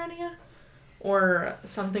Mm-hmm. schizophrenia. Or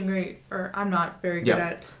something or I'm not very good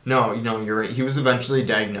at... No, you're right. He was eventually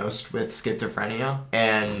diagnosed with schizophrenia,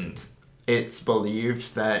 and it's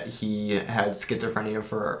believed that he had schizophrenia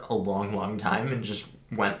for a long, long time and just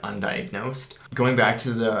went undiagnosed. Going back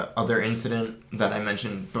to the other incident that I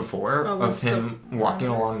mentioned before of him walking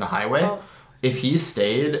along the highway, if he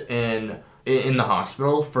stayed in the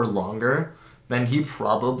hospital for longer, then he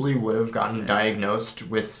probably would have gotten diagnosed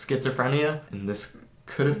with schizophrenia, and this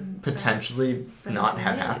could have potentially not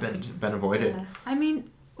have happened, been avoided. Yeah. I mean,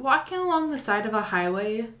 walking along the side of a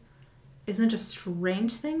highway isn't a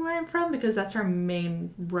strange thing where I'm from, because that's our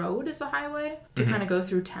main road is a highway to kind of go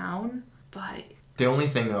through town. But the only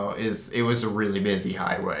thing, though, is it was a really busy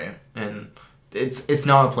highway, and it's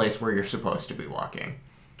not a place where you're supposed to be walking.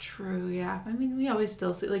 True, yeah. I mean, we always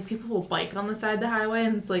still see, like, people will bike on the side of the highway,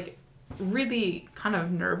 and it's, like, really kind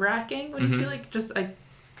of nerve-wracking when you see, like, just a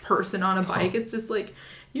person on a bike. It's just like,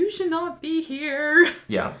 you should not be here.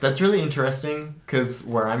 Yeah, that's really interesting, because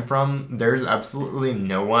where I'm from, there's absolutely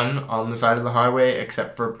no one on the side of the highway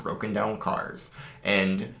except for broken down cars.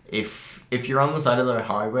 And if you're on the side of the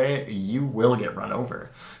highway, you will get run over.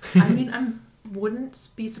 I mean, I wouldn't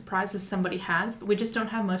be surprised if somebody has, but we just don't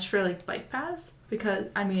have much for, like, bike paths, because,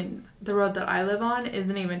 I mean, the road that I live on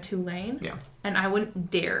isn't even 2-lane. Yeah. And I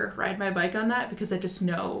wouldn't dare ride my bike on that, because I just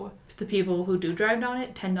know the people who do drive down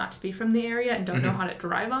it tend not to be from the area and don't know how to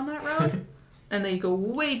drive on that road. And they go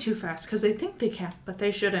way too fast because they think they can, but they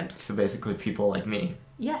shouldn't. So basically people like me.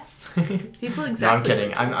 Yes. People exactly. No, I'm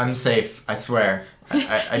kidding. I'm safe. I swear.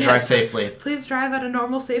 I drive safely. Please drive at a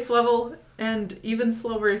normal safe level, and even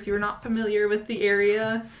slower if you're not familiar with the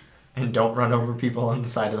area. And don't run over people on the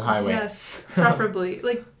side of the highway. Yes, preferably.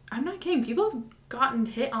 Like, I'm not kidding. People have gotten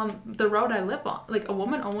hit on the road I live on. Like, a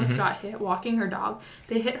woman almost got hit walking her dog.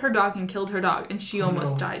 They hit her dog and killed her dog, and she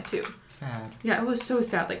almost died too. Sad. Yeah, it was so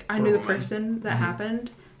sad. Like, I knew the person that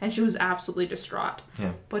happened, and she was absolutely distraught.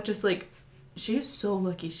 Yeah. But just, like, she is so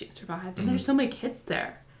lucky she survived. And there's so many kids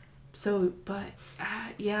there. So, but,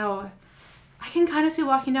 yeah, I can kind of see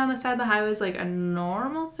walking down the side of the highway as, like, a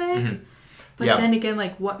normal thing. But then again,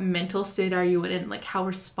 like, what mental state are you in? Like, how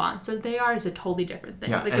responsive they are is a totally different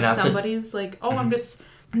thing. Yeah, like, if somebody's like, oh, I'm just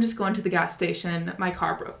going to the gas station, my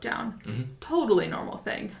car broke down. Totally normal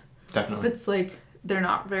thing. Definitely. If it's like they're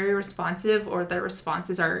not very responsive, or their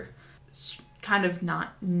responses are kind of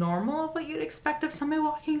not normal of what you'd expect of somebody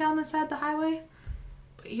walking down the side of the highway.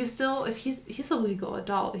 But you still, if he's a legal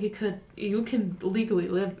adult, you can legally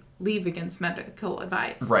leave against medical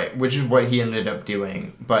advice. Right, which is what he ended up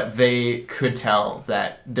doing. But they could tell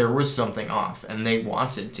that there was something off, and they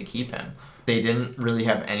wanted to keep him. They didn't really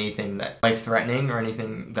have anything that life-threatening or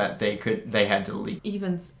anything that they had to leave.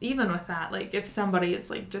 Even with that, like, if somebody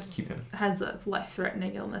is like just has a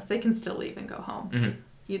life-threatening illness, they can still leave and go home.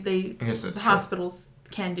 The hospitals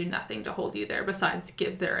can do nothing to hold you there besides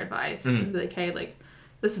give their advice. Like, hey, like,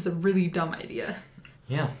 this is a really dumb idea.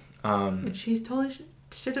 Yeah. And she totally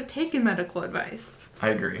should have taken medical advice. I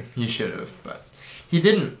agree. He should have, but he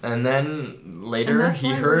didn't. And then later he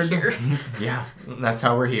heard... Yeah, that's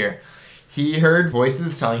how we're here. He heard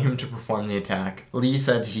voices telling him to perform the attack. Lee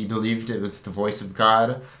said he believed it was the voice of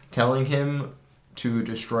God telling him to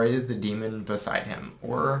destroy the demon beside him,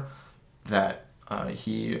 or that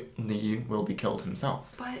Lee, will be killed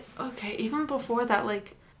himself. But, okay, even before that,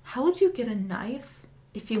 like, how would you get a knife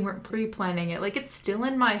if you weren't pre-planning it? Like, it's still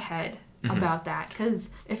in my head about that,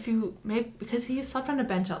 because because he slept on a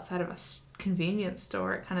bench outside of a convenience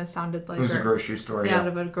store. It kind of sounded like... It was a grocery store, out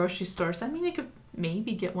of a grocery store. So, I mean, you could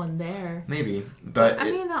maybe get one there. Maybe, but...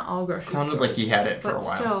 I mean, not all grocery stores. It sounded like he had it for a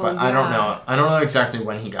while, still, but I don't know. I don't know exactly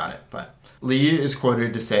when he got it, but... Lee is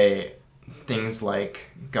quoted to say things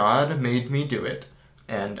like, God made me do it,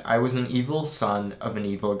 and I was an evil son of an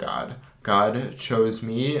evil God. God chose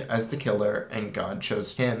me as the killer, and God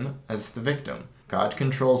chose him as the victim. God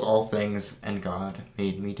controls all things, and God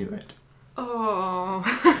made me do it. Oh,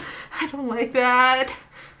 I don't like that.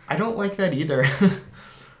 I don't like that either.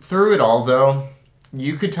 Through it all, though,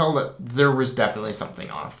 you could tell that there was definitely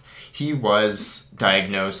something off. He was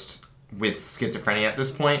diagnosed with schizophrenia at this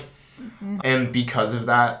point, and because of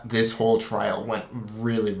that, this whole trial went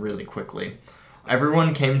really, really quickly.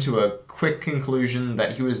 Everyone came to a quick conclusion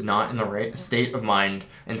that he was not in the right state of mind,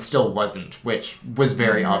 and still wasn't, which was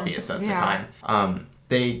very obvious at the time.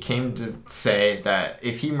 They came to say that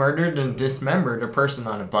if he murdered and dismembered a person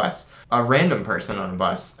on a bus, a random person on a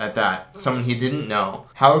bus at that, someone he didn't know,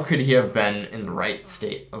 how could he have been in the right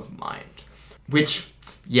state of mind? Which,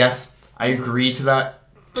 yes, I agree to that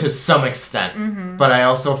to some extent. But I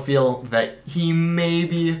also feel that he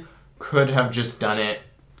maybe could have just done it.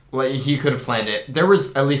 Like, he could have planned it. There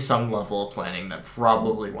was at least some level of planning that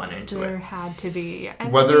probably went into There it. had to be.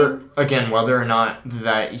 Whether or not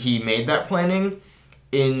that he made that planning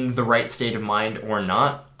in the right state of mind or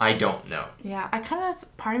not, I don't know. Yeah,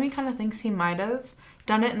 part of me kind of thinks he might have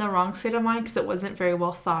done it in the wrong state of mind because it wasn't very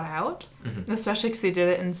well thought out, especially because he did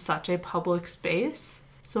it in such a public space.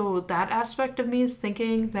 So that aspect of me is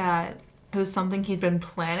thinking that it was something he'd been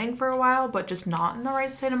planning for a while, but just not in the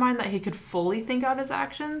right state of mind that he could fully think out his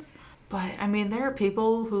actions. But, I mean, there are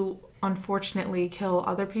people who unfortunately kill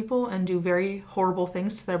other people and do very horrible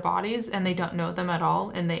things to their bodies, and they don't know them at all,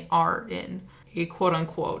 and they are in a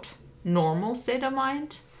quote-unquote normal state of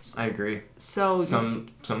mind. I agree. So some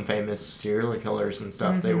famous serial killers and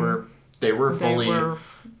stuff, they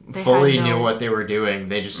fully knew what they were doing.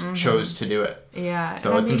 They just chose to do it. Yeah.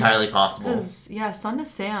 So it's entirely possible. Yeah, Son of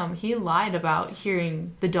Sam, he lied about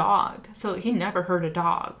hearing the dog. So he never heard a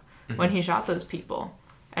dog when he shot those people.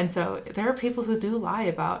 And so there are people who do lie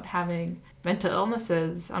about having mental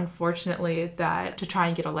illnesses, unfortunately, that to try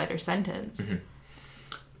and get a lighter sentence.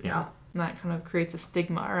 Yeah. And that kind of creates a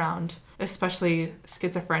stigma around, especially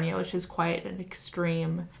schizophrenia, which is quite an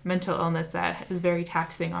extreme mental illness that is very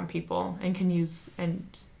taxing on people and can use,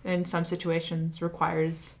 and in some situations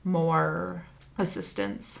requires more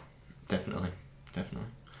assistance. Definitely.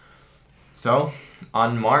 So,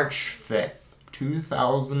 on March 5th,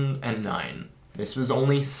 2009, this was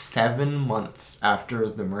only 7 months after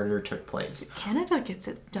the murder took place. Canada gets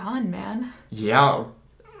it done, man. Yeah.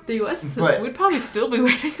 The U.S., we'd probably still be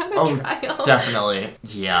waiting on a trial. Definitely.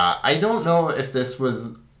 Yeah. I don't know if this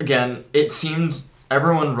was, again, it seemed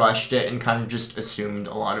everyone rushed it and kind of just assumed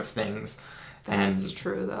a lot of things. That's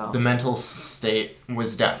true, though. The mental state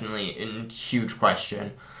was definitely in huge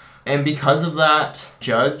question. And because of that,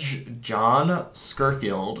 Judge John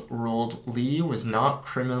Scurfield ruled Lee was not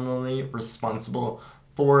criminally responsible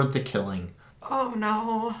for the killing. Oh,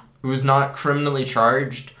 no. He was not criminally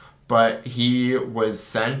charged, but he was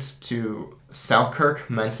sent to Selkirk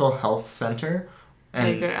Mental Health Center.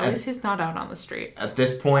 And good. At least he's not out on the streets. At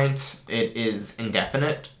this point, it is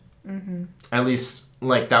indefinite. At least,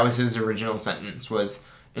 like, that was his original sentence, was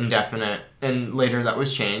indefinite. And later that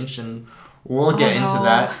was changed, and we'll get into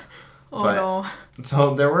that. No.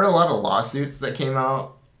 So there were a lot of lawsuits that came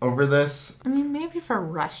out over this. I mean, maybe for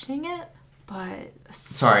rushing it, but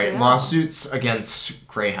Sorry, lawsuits against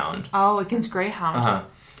Greyhound. Oh, against Greyhound. Uh-huh.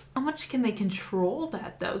 How much can they control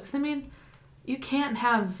that, though? Because, I mean, you can't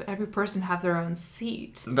have every person have their own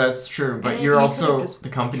seat. That's true, but you're also, the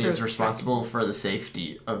company is responsible for the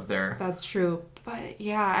safety of their... That's true. But,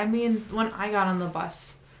 yeah, I mean, when I got on the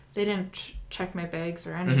bus, they didn't check my bags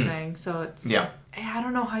or anything, so it's... Yeah. I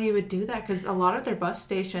don't know how you would do that, because a lot of their bus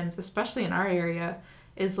stations, especially in our area,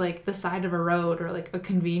 is, like, the side of a road or, like, a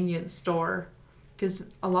convenience store. Because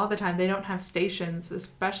a lot of the time, they don't have stations,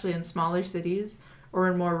 especially in smaller cities or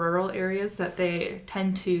in more rural areas that they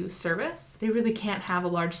tend to service. They really can't have a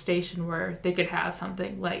large station where they could have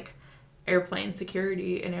something like airplane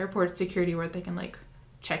security and airport security where they can, like,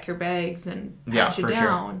 check your bags and pat you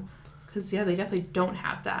down. Because, they definitely don't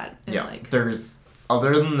have that. And, there's,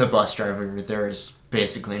 other than the bus driver, there's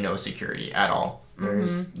basically no security at all.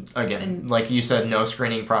 There's, again, like you said, no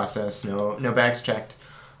screening process, no bags checked.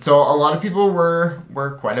 So a lot of people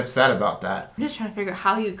were quite upset about that. I'm just trying to figure out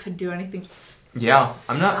how you could do anything. Yeah,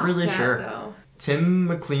 I'm not really sure. Though. Tim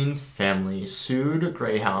McLean's family sued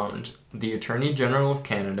Greyhound, the Attorney General of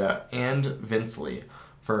Canada, and Vince Lee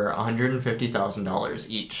for $150,000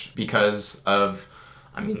 each because of,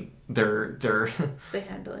 I mean, their the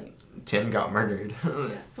handling. Tim got murdered. Yeah.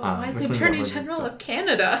 But why the Attorney General of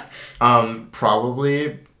Canada?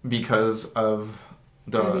 Probably because of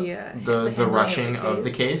the rushing of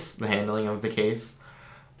the case, the handling of the case.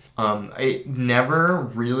 I never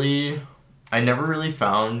really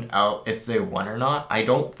found out if they won or not. I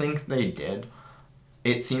don't think they did.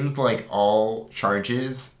 It seemed like all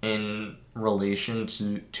charges in relation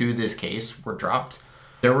to this case were dropped.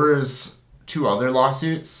 There was 2 other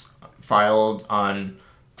lawsuits filed on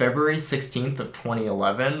February 16th of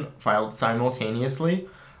 2011, filed simultaneously.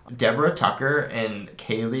 Deborah Tucker and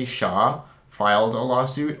Kaylee Shaw filed a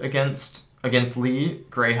lawsuit against Lee,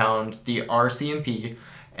 Greyhound, the RCMP,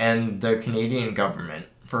 and the Canadian government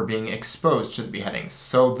for being exposed to the beheadings.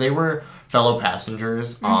 So they were fellow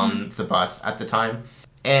passengers on the bus at the time,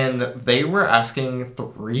 and they were asking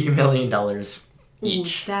 $3 million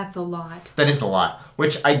each. Ooh, that's a lot. That is a lot,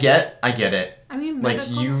 which I get it. I mean, Like,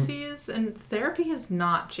 medical fees and therapy is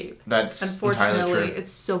not cheap. That's entirely Unfortunately, true.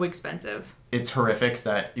 it's so expensive. It's horrific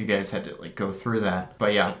that you guys had to like go through that.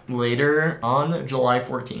 But yeah, later on July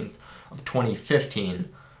 14th of 2015,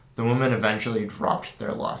 the women eventually dropped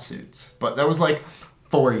their lawsuits. But that was like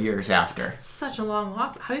 4 years after. It's such a long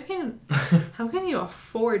lawsuit. How can you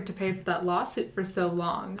afford to pay for that lawsuit for so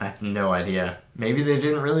long? I have no idea. Maybe they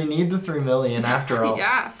didn't really need the $3 million after all.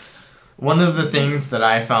 Yeah. One of the things that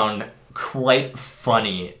I found quite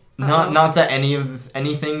funny, not that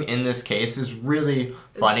anything in this case is really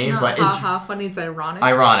funny, it's not but it's funny, it's ironic.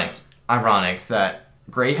 Ironic that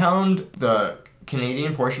Greyhound, the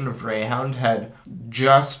Canadian portion of Greyhound, had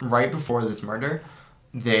just right before this murder,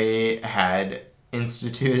 they had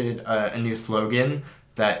instituted a new slogan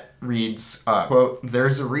that reads, quote,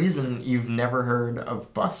 "There's a reason you've never heard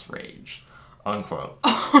of bus rage," unquote.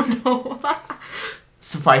 Oh no.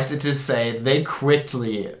 Suffice it to say, they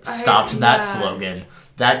quickly stopped that slogan.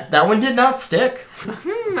 That one did not stick.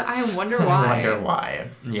 I wonder why.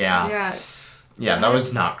 Yeah. Yeah, that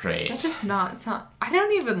was not great. That does not sound... I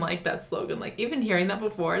don't even like that slogan. Like, even hearing that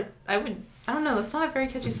before, I don't know, that's not a very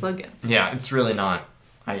catchy slogan. Yeah, it's really not.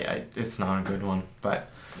 It's not a good one. But,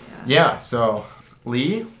 yeah, so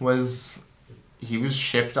Lee was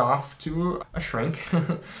shipped off to a shrink.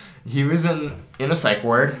 He was in a psych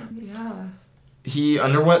ward. Yeah. He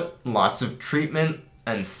underwent lots of treatment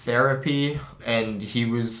and therapy, and he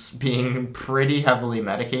was being pretty heavily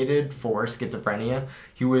medicated for schizophrenia.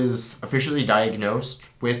 He was officially diagnosed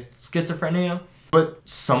with schizophrenia. But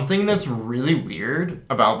something that's really weird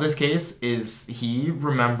about this case is he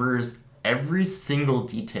remembers every single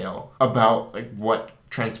detail about like what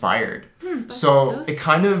transpired. So it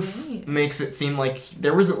kind of makes it seem like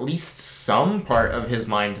there was at least some part of his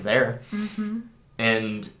mind there. Mm-hmm.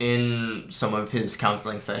 And in some of his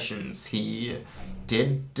counseling sessions, he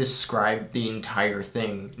did describe the entire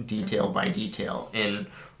thing detail by detail in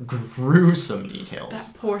gruesome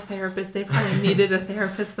details. That poor therapist. They probably needed a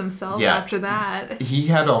therapist themselves after that. He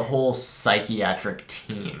had a whole psychiatric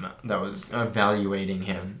team that was evaluating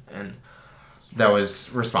him and that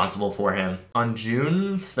was responsible for him. On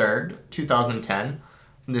June 3rd, 2010,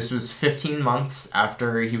 this was 15 months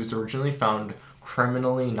after he was originally found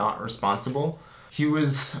criminally not responsible, he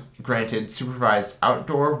was granted supervised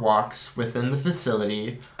outdoor walks within the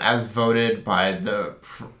facility as voted by the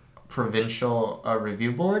Provincial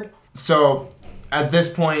Review Board. So at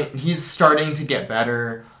this point, he's starting to get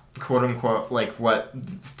better, quote unquote, like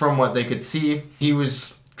from what they could see.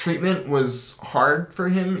 Treatment was hard for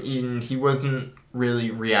him and he wasn't really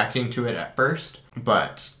reacting to it at first,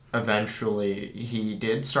 but eventually he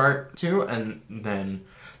did start to, and then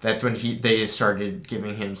that's when they started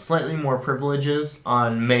giving him slightly more privileges.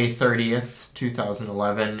 On May 30th,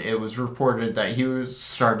 2011, it was reported that he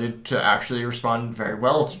started to actually respond very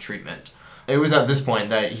well to treatment. It was at this point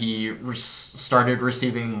that he started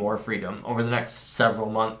receiving more freedom over the next several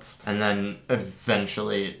months, and then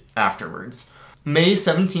eventually afterwards. May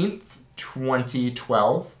 17th,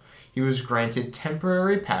 2012, he was granted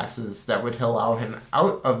temporary passes that would allow him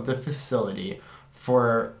out of the facility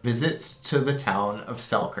for visits to the town of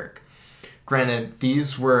Selkirk. Granted,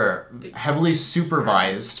 these were heavily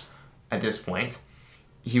supervised at this point.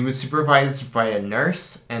 He was supervised by a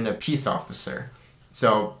nurse and a peace officer.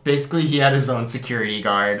 So basically he had his own security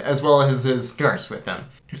guard as well as his nurse with him.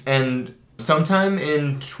 And sometime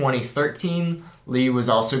in 2013, Lee was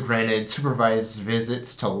also granted supervised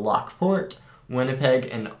visits to Lockport, Winnipeg,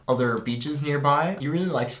 and other beaches nearby. He really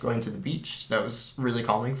liked going to the beach. That was really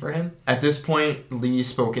calming for him. At this point, Lee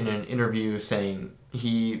spoke in an interview saying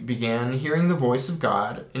he began hearing the voice of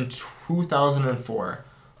God in 2004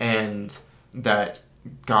 and that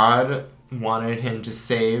God wanted him to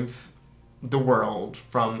save the world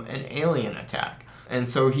from an alien attack. And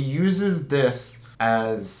so he uses this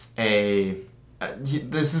as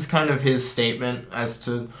this is kind of his statement as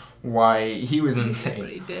to why he was insane. What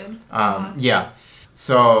he did. Yeah.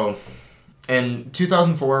 So, and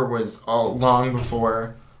 2004 was long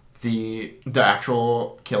before the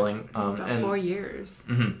actual killing. About 4 years.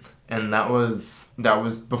 Mm-hmm. And that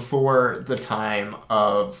was before the time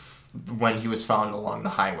of when he was found along the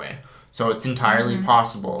highway. So it's entirely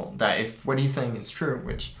possible that if what he's saying is true,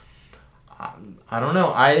 which I don't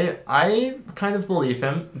know, I kind of believe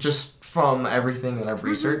him just from everything that I've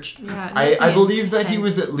researched. Yeah, I believe that he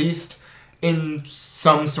was at least in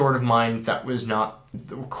some sort of mind that was not,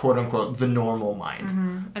 quote unquote, the normal mind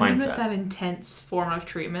mindset. I mean, with that intense form of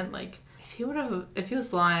treatment, like if he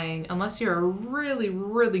was lying, unless you're a really,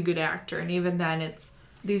 really good actor, and even then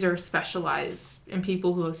these are specialized in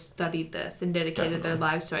people who have studied this and dedicated their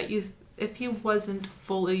lives to it. If he wasn't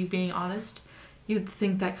fully being honest, You'd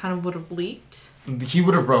think that kind of would have leaked. He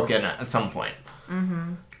would have broken at some point.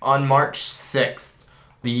 Mm-hmm. On March 6th,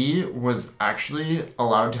 Lee was actually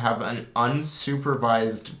allowed to have an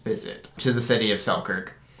unsupervised visit to the city of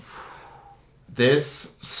Selkirk.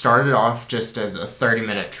 This started off just as a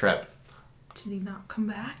 30-minute trip. Did he not come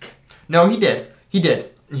back? No, he did.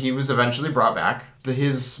 He was eventually brought back.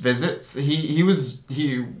 His visits, he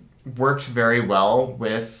worked very well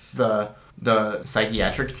with the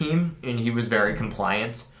psychiatric team, and he was very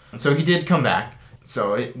compliant. So he did come back.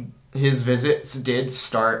 So his visits did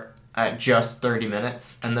start at just 30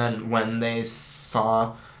 minutes, and then when they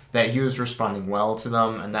saw that he was responding well to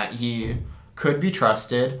them and that he could be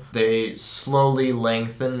trusted, they slowly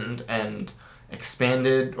lengthened and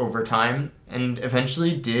expanded over time and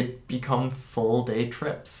eventually did become full-day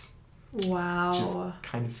trips. Wow. Which is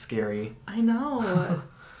kind of scary. I know.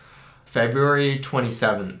 February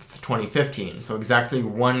 27th, 2015, so exactly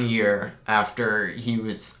 1 year after he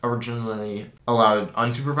was originally allowed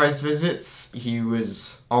unsupervised visits, he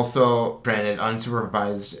was also granted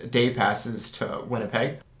unsupervised day passes to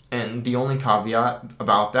Winnipeg. And the only caveat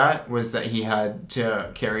about that was that he had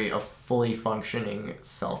to carry a fully functioning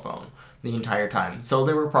cell phone the entire time. So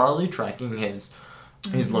they were probably tracking his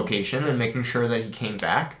location and making sure that he came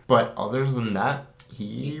back. But other than that,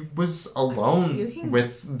 he was alone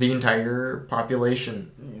with the entire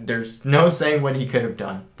population. There's no saying what he could have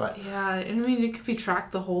done, but... Yeah, I mean, it could be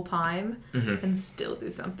tracked the whole time and still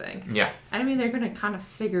do something. Yeah. I mean, they're going to kind of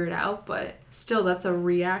figure it out, but still, that's a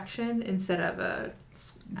reaction instead of a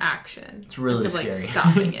action. It's really scary. Like,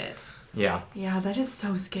 stopping it. Yeah. Yeah, that is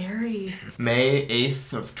so scary. May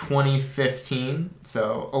 8th of 2015,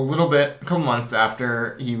 so a couple months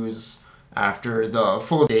after the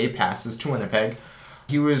full day passes to Winnipeg,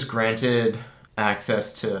 he was granted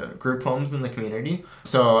access to group homes in the community.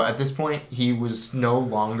 So at this point, he was no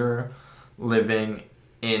longer living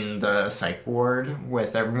in the psych ward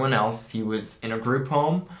with everyone else. He was in a group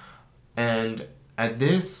home. And at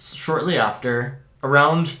this, shortly after,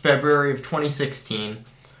 around February of 2016,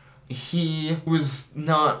 he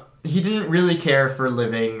didn't really care for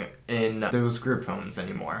living in those group homes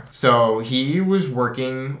anymore. So he was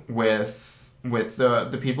working with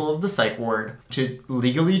the people of the psych ward to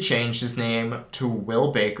legally change his name to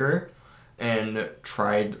Will Baker and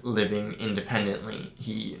tried living independently.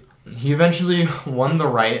 He eventually won the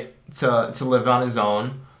right to live on his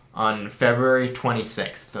own on February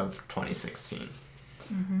 26th of 2016.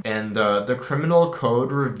 And the Criminal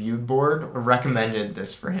Code Review Board recommended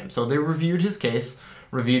this for him. So they reviewed his case,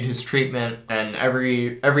 reviewed his treatment, and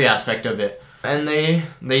every aspect of it. And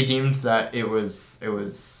they deemed that it was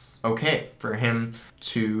okay for him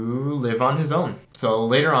to live on his own. So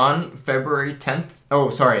later on, February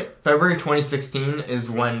 2016 is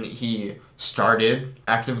when he started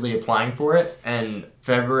actively applying for it, and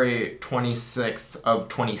February 26th of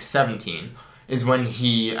 2017 is when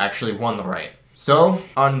he actually won the right. So,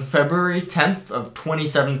 on February 10th of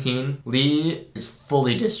 2017, Lee is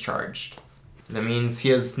fully discharged. That means he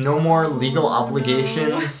has no more legal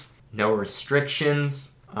obligations, no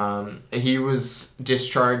restrictions. He was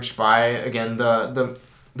discharged by, again, the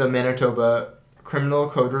Manitoba Criminal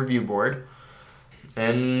Code Review Board.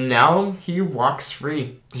 And now he walks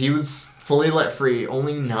free. He was fully let free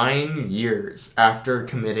only 9 years after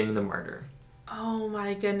committing the murder. Oh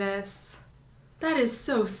my goodness. That is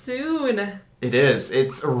so soon. It is.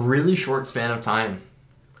 It's a really short span of time.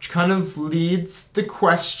 Which kind of leads the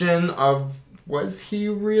question of, was he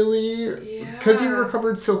really... Because he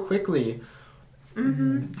recovered so quickly.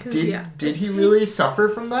 Did he really suffer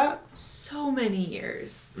from that? So many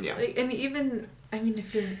years. Yeah. And even,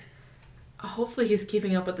 if you're... Hopefully he's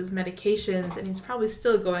keeping up with his medications, and he's probably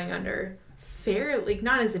still going under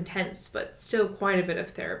not as intense, but still quite a bit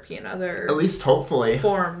of therapy and other... At least hopefully.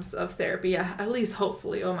 ...forms of therapy. Yeah, at least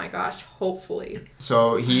hopefully. Oh my gosh, hopefully.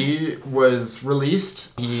 So he was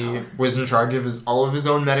released. He was in charge of all of his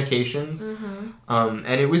own medications.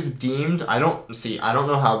 And it was deemed... I don't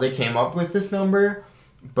know how they came up with this number,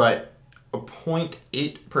 but a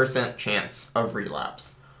 0.8% chance of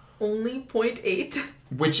relapse. Only 0.8?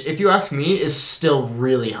 Which, if you ask me, is still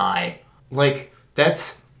really high. Like,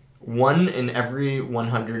 that's 1 in every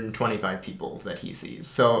 125 people that he sees.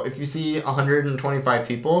 So if you see 125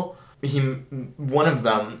 people, one of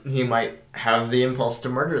them, he might have the impulse to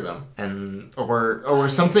murder them, or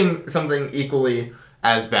something equally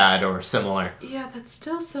as bad or similar. Yeah, that's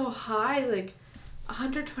still so high. Like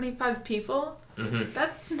 125 people.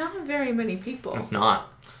 That's not very many people. It's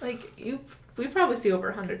not. Like we probably see over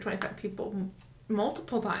 125 people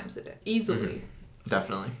multiple times a day, easily.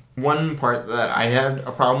 Definitely. One part that I had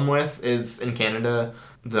a problem with is in Canada,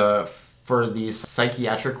 the for these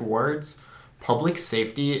psychiatric wards, public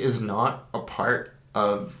safety is not a part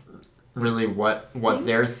of really what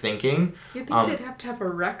they're thinking. You think they'd have to have a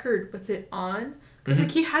record with it on? Because,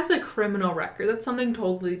 like, he has a criminal record. That's something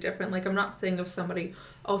totally different. Like, I'm not saying if somebody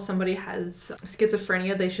has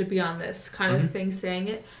schizophrenia, they should be on this kind of thing saying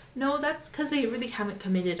it. No, that's because they really haven't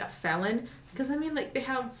committed a felon. Because, I mean, like, they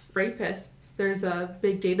have rapists. There's a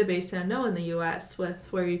big database, I know, in the U.S.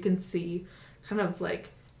 where you can see kind of, like,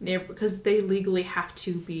 because they legally have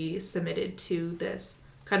to be submitted to this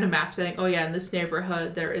kind of map saying, oh, yeah, in this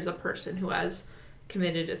neighborhood, there is a person who has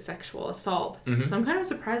committed a sexual assault. So I'm kind of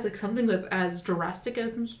surprised, like, something with as drastic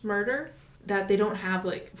as murder, that they don't have,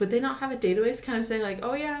 like, would they not have a database kind of saying, like,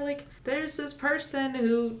 oh yeah, like, there's this person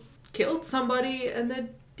who killed somebody and then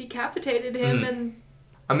decapitated him and...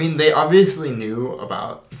 I mean, they obviously knew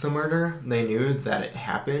about the murder. They knew that it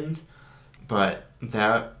happened, but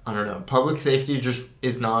that, I don't know, public safety just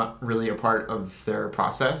is not really a part of their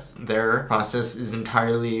process. Their process is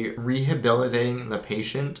entirely rehabilitating the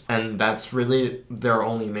patient, and that's really their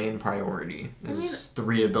only main priority, is the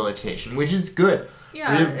rehabilitation, which is good.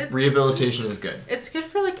 Yeah, rehabilitation is good. It's good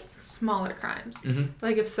for, like, smaller crimes.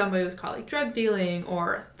 Like, if somebody was caught, like, drug dealing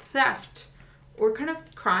or theft or kind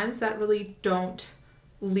of crimes that really don't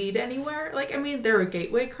lead anywhere. Like, I mean, they're a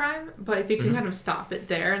gateway crime, but if you can kind of stop it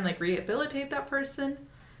there and, like, rehabilitate that person,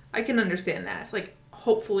 I can understand that. Like,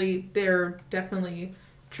 hopefully they're definitely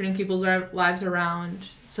turning people's lives around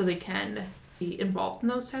so they can be involved in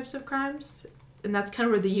those types of crimes. And that's kind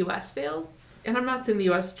of where the U.S. fails. And I'm not saying the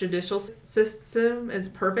U.S. judicial system is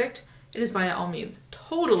perfect. It is by all means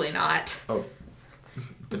totally not. Oh,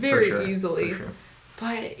 very easily. For sure.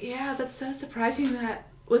 But yeah, that's so surprising that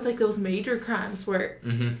with, like, those major crimes where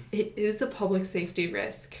it is a public safety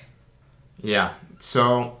risk. Yeah.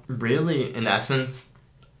 So really, in essence,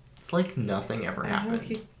 it's like nothing ever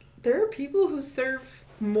happened. There are people who serve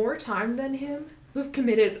more time than him who've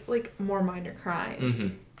committed, like, more minor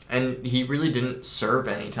crimes. And he really didn't serve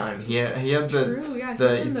any time. He had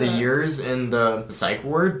the years in the psych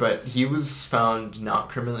ward, but he was found not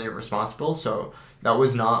criminally responsible, so that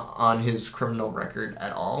was not on his criminal record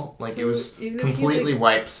at all. Like, so it was completely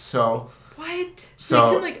wiped, so... What? So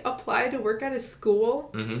he can, like, apply to work at a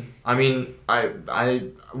school? I mean, I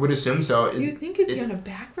would assume so. You'd think it'd be on a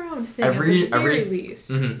background thing at the very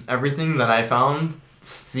least. Everything that I found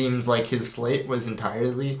seems like his slate was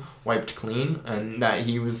entirely wiped clean and that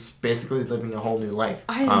he was basically living a whole new life.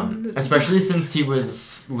 Especially since he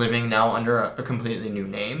was living now under a completely new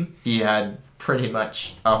name. He had pretty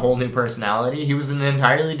much a whole new personality. He was an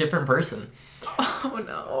entirely different person. Oh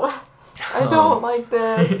no. I don't like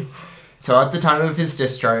this. So at the time of his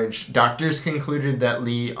discharge, doctors concluded that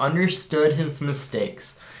Lee understood his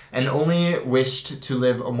mistakes and only wished to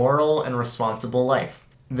live a moral and responsible life.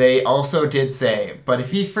 They also did say, but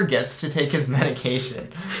if he forgets to take his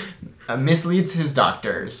medication, misleads his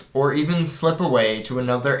doctors, or even slip away to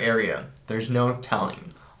another area, there's no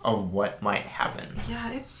telling of what might happen.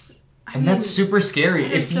 Yeah, I mean, that's super scary.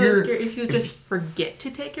 It's so scary. If you just forget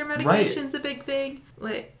to take your medication's a big thing.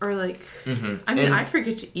 I mean, I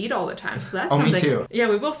forget to eat all the time, so that's something. Me too. Yeah,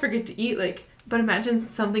 we both forget to eat, like, but imagine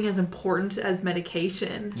something as important as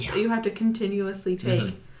medication that you have to continuously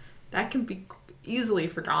take. That can be easily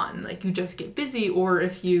forgotten. Like, you just get busy, or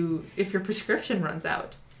if your prescription runs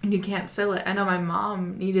out and you can't fill it. I know my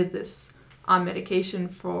mom needed this medication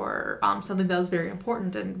for something that was very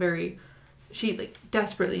important and she, like,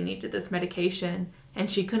 desperately needed this medication,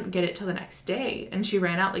 and she couldn't get it till the next day, and she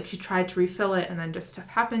ran out. Like, she tried to refill it, and then just stuff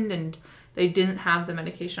happened, and they didn't have the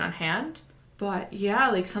medication on hand. But yeah,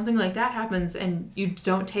 like, something like that happens, and you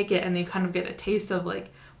don't take it, and you kind of get a taste of, like,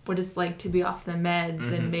 what it's like to be off the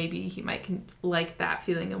meds, and maybe he might like that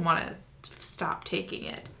feeling and want to stop taking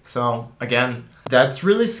it. So, again, that's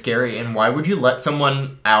really scary, and why would you let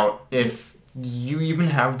someone out if you even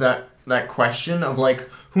have that question of, like,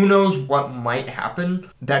 who knows what might happen?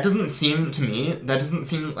 That doesn't seem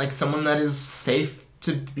like someone that is safe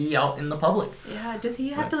to be out in the public. Yeah, does he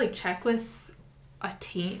have to, like, check with a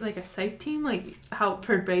team, like a psych team, like how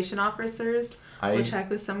probation officers would check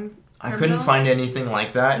with some I couldn't find anything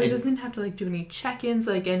like that. So he doesn't have to, like, do any check-ins,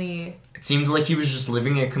 like any... It seemed like he was just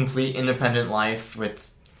living a complete independent life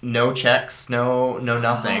with no checks, no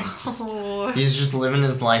nothing. He's just living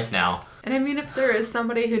his life now. And I mean, if there is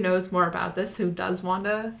somebody who knows more about this, who does want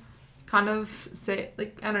to kind of say,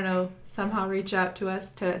 like, I don't know, somehow reach out to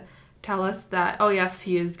us to tell us that, oh yes,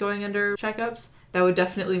 he is going under checkups, that would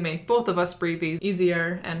definitely make both of us breathe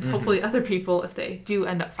easier, and hopefully other people if they do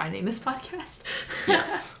end up finding this podcast.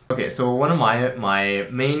 Yes. Okay, so one of my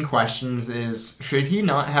main questions is, should he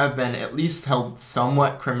not have been at least held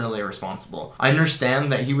somewhat criminally responsible? I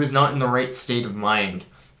understand that he was not in the right state of mind,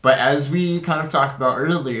 but as we kind of talked about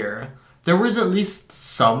earlier, there was at least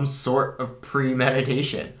some sort of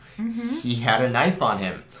premeditation. He had a knife on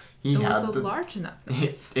him. It was a large enough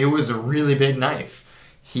knife. It was a really big knife.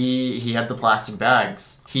 He had the plastic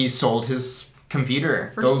bags. He sold his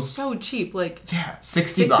computer. For so cheap, like yeah,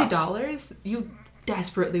 $60. You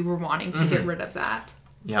desperately were wanting to get rid of that.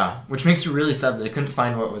 Yeah, which makes you really sad that I couldn't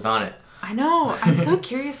find what was on it. I know. I'm so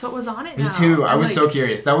curious what was on it now. Me too. I was so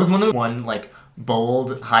curious. That was one of the like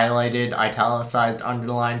bold, highlighted, italicized,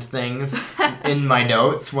 underlined things in my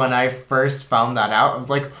notes when I first found that out. I was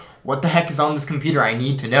like, what the heck is on this computer? I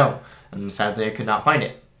need to know. And sadly, I could not find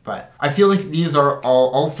it. But I feel like these are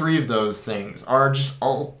all three of those things are just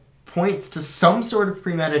all points to some sort of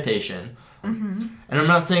premeditation. And I'm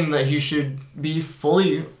not saying that he should be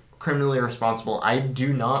fully criminally responsible. I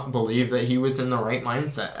do not believe that he was in the right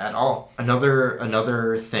mindset at all.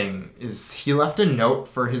 Another thing is he left a note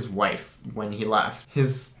for his wife when he left.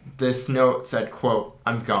 This note said, quote,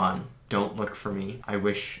 "I'm gone. Don't look for me. I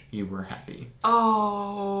wish you were happy."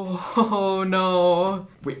 Oh no.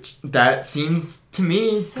 Which, that seems to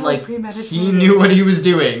me So like premeditated. he knew what he was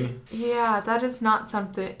doing. Yeah, that is not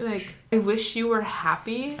something, like, I wish you were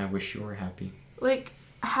happy. I wish you were happy. Like,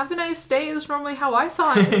 have a nice day is normally how I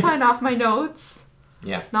sign off my notes.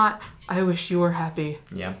 Yeah. Not, I wish you were happy.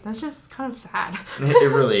 Yeah. That's just kind of sad.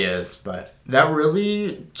 It really is, but that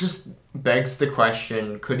really just begs the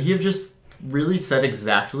question, could he have just really said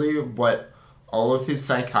exactly what all of his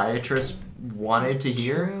psychiatrists wanted to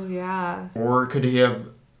hear? True, yeah. Or could he have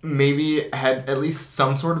maybe had at least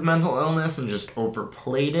some sort of mental illness and just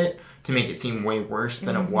overplayed it to make it seem way worse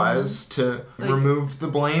than it was to remove the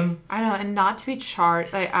blame? I know, and not to be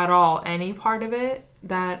charged, like, at all, any part of it,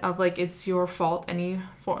 that of, like, it's your fault,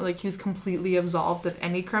 like, he was completely absolved of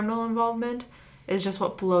any criminal involvement, is just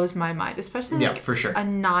what blows my mind. Especially, like, for sure. a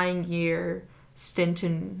 9-year stint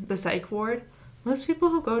in the psych ward. Most people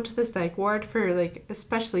who go to the psych ward for, like,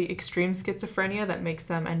 especially extreme schizophrenia that makes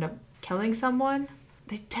them end up killing someone,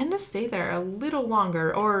 they tend to stay there a little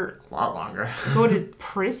longer, or A lot longer. go to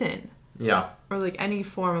prison. Yeah. Or, like, any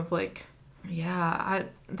form of, like,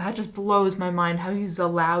 that just blows my mind how he's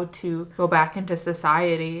allowed to go back into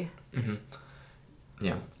society.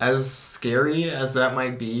 Yeah. As scary as that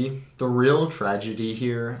might be, the real tragedy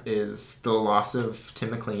here is the loss of Tim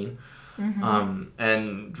McLean.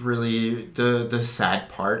 And really the sad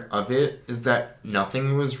part of it is that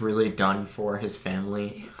nothing was really done for his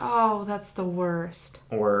family. Oh, that's the worst.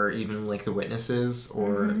 Or even like the witnesses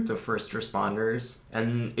or the first responders.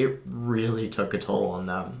 And it really took a toll on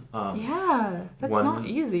them. Yeah, that's not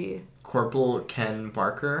easy. Corporal Ken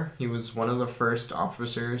Barker, he was one of the first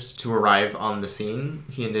officers to arrive on the scene.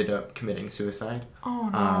 He ended up committing suicide. Oh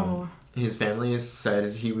no. His family has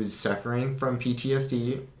said he was suffering from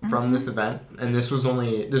PTSD from this event, and this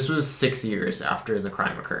was 6 years after the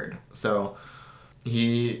crime occurred. So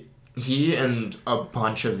he and a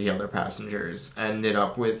bunch of the other passengers ended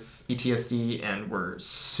up with PTSD and were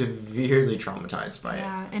severely traumatized by it.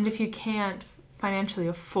 Yeah, and if you can't financially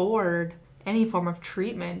afford any form of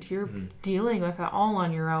treatment, you're dealing with it all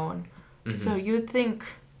on your own. So you would think,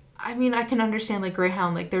 I mean, I can understand, like,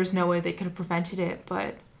 Greyhound, like, there's no way they could have prevented it,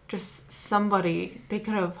 but just somebody, they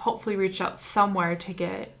could have hopefully reached out somewhere to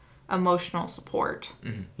get emotional support.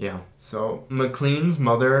 Yeah. So McLean's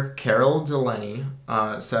mother, Carol Delaney,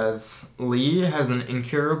 says, "Lee has an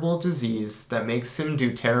incurable disease that makes him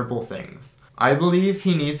do terrible things. I believe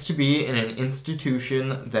he needs to be in an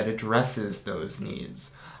institution that addresses those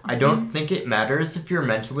needs. I don't think it matters if you're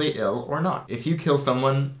mentally ill or not. If you kill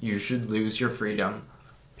someone, you should lose your freedom.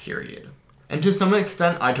 Period." And to some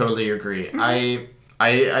extent, I totally agree. I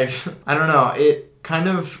don't know. It kind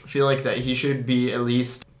of feel like that he should be at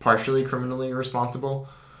least partially criminally responsible.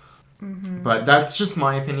 But that's just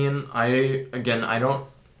my opinion. I don't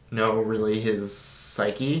know really his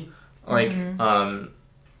psyche. Like, I'm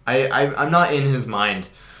not in his mind.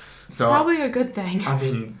 So Probably a good thing. I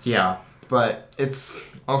mean, yeah. But it's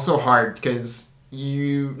also hard because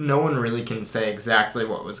no one really can say exactly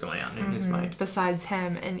what was going on in his mind. Besides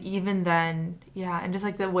him. And even then, yeah, and just,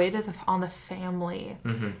 like, the weight on the family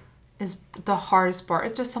is the hardest part.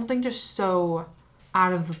 It's just something just so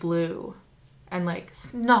out of the blue. And, like,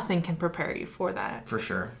 nothing can prepare you for that. For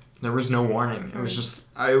sure. There was no warning. It was just,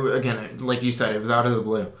 like you said, it was out of the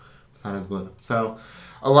blue. So,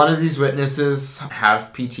 A lot of these witnesses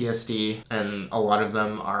have PTSD, and a lot of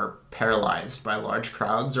them are paralyzed by large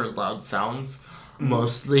crowds or loud sounds,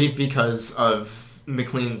 mostly because of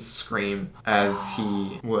McLean's scream as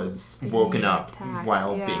he was woken up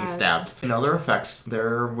while being stabbed. In other effects,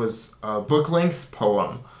 there was a book-length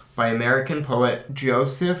poem by American poet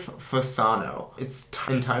Joseph Fasano. It's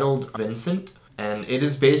entitled Vincent, and it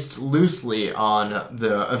is based loosely on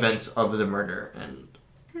the events of the murder and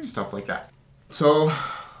stuff like that. So,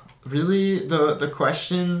 really, the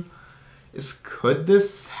question is, could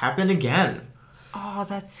this happen again? Oh,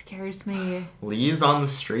 that scares me. Lee's on the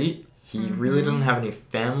street. He really doesn't have any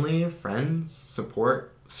family, friends,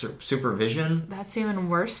 support, supervision. That's even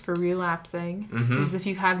worse for relapsing. Is if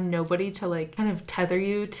you have nobody to, like, kind of tether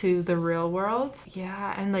you to the real world.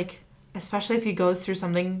 Yeah, and, like, especially if he goes through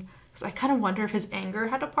something... Cause I kind of wonder if his anger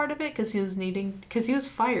had a part of it, because he was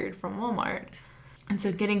fired from Walmart. And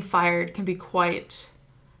so getting fired can be quite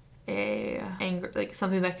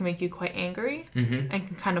something that can make you quite angry and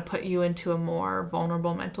can kind of put you into a more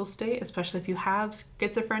vulnerable mental state, especially if you have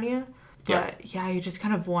schizophrenia. But yeah, you just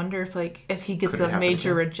kind of wonder if he gets a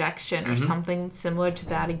major rejection or something similar to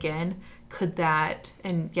that again, could that,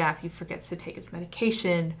 and yeah, if he forgets to take his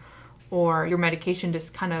medication, or your medication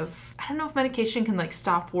just kind of, I don't know if medication can like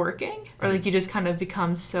stop working, or like you just kind of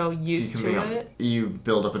become so used to it. You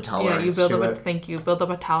build up a tolerance. Yeah, you build up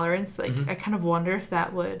a tolerance. Like I kind of wonder if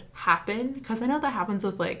that would happen, because I know that happens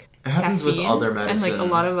with like it happens with other medicines and like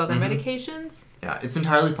a lot of other medications. Yeah, it's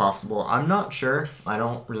entirely possible. I'm not sure. I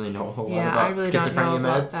don't really know a whole lot about schizophrenia don't know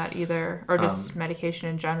meds. About that either, or just medication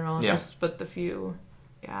in general. Just but the few.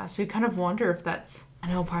 Yeah, so you kind of wonder if that's. I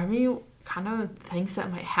know part of me kind of thinks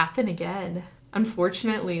that might happen again.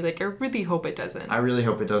 Unfortunately, like I really hope it doesn't. I really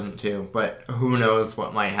hope it doesn't too, but who knows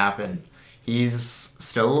what might happen. He's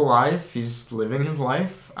still alive. He's living his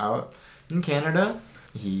life out in Canada.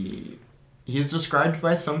 He's described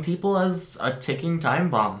by some people as a ticking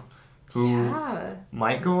time bomb who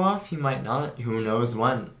might go off, he might not. Who knows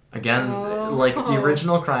when. Again, like the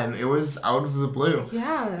original crime, it was out of the blue.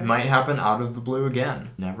 Yeah. It might happen out of the blue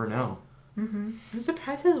again. Never know. I'm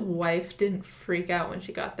surprised his wife didn't freak out when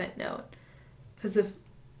she got that note. Because if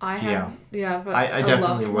I had, I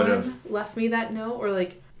definitely would have left me that note, or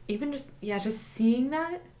like even just seeing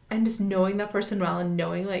that and just knowing that person well and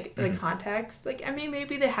knowing like the context. Like, I mean,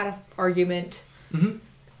 maybe they had an argument,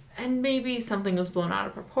 and maybe something was blown out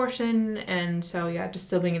of proportion, and so just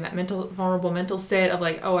still being in that vulnerable mental state of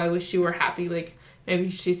like, oh, I wish you were happy. Like maybe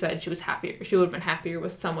she said she was happier. She would have been happier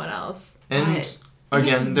with someone else. And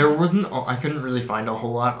again, there wasn't. I couldn't really find a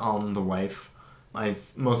whole lot on the wife.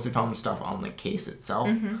 I've mostly found stuff on the case itself.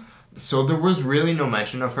 So there was really no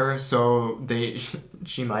mention of her. So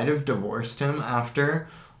she might have divorced him after.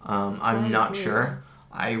 I'm not sure.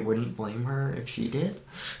 I wouldn't blame her if she did.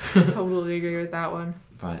 Totally agree with that one.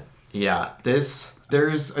 But yeah, there's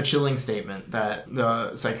a chilling statement that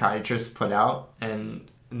the psychiatrist put out, and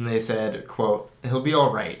they said, quote, "He'll be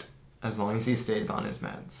all right as long as he stays on his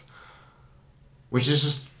meds." Which is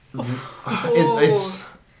just,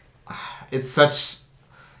 it's such,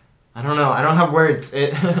 I don't know, I don't have words.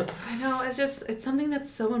 I know, it's something that's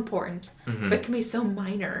so important, but it can be so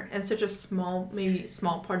minor and such a small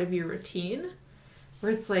part of your routine,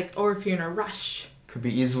 where it's like, or if you're in a rush. Could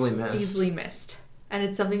be easily missed. And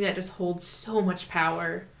it's something that just holds so much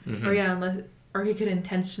power. Or he could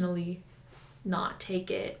intentionally not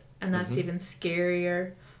take it, and that's even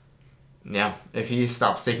scarier. Yeah, if he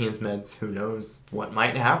stops taking his meds, who knows what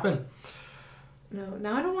might happen. No,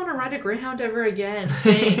 now I don't want to ride a Greyhound ever again.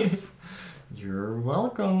 Thanks. You're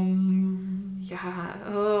welcome. Yeah.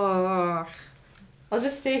 Oh, I'll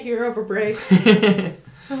just stay here over break. I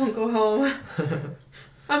won't go home.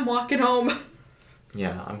 I'm walking home.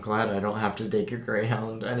 Yeah, I'm glad I don't have to take a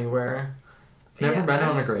Greyhound anywhere. Never been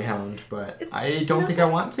on a Greyhound, but I don't think I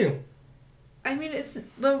want to. I mean, it's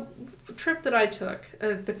the trip that I took,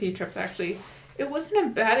 the few trips actually, it wasn't a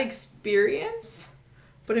bad experience,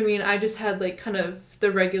 but I mean, I just had like kind of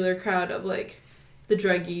the regular crowd of like the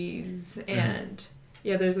druggies, and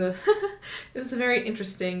it was a very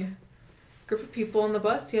interesting group of people on the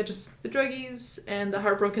bus. Yeah, just the druggies and the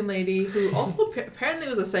heartbroken lady who also apparently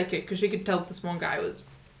was a psychic, because she could tell this one guy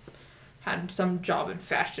had some job in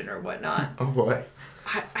fashion or whatnot. Oh boy.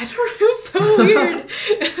 I don't know, it was so weird.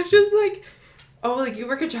 It was just like, oh, like, you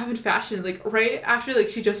work a job in fashion. Like, right after, like,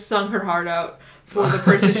 she just sung her heart out for the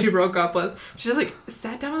person she broke up with. She just, like,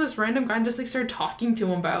 sat down with this random guy and just, like, started talking to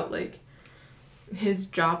him about, like, his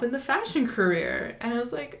job in the fashion career. And I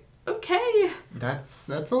was like, okay. That's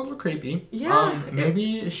a little creepy. Yeah.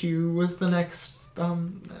 Maybe she was the next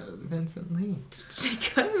Vincent Lee. She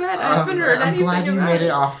could have had. I haven't heard I'm anything glad you about made it it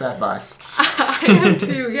off that bus. I am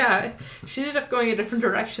too, yeah. She ended up going a different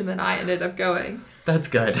direction than I ended up going. That's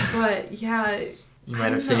good. But yeah. You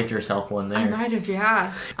might have saved yourself one there. I might have,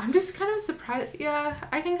 yeah. I'm just kind of surprised. Yeah,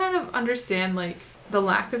 I can kind of understand like the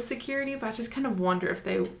lack of security, but I just kind of wonder if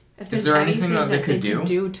there's there anything anything that they could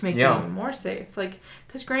do to make them even more safe. Like,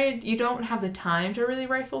 because granted, you don't have the time to really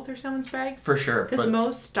rifle through someone's bags. For sure. Because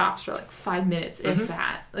most stops are like 5 minutes, if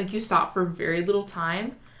that. Like, you stop for very little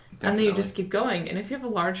time, and then you just keep going. And if you have a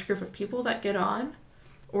large group of people that get on,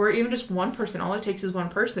 or even just one person, all it takes is one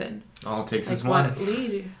person. All it takes like is one.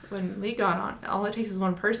 When Lee got on, all it takes is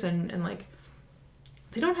one person, and like,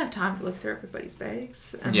 they don't have time to look through everybody's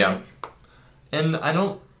bags. And yeah. Like, and I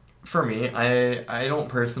don't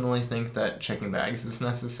personally think that checking bags is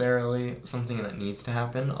necessarily something that needs to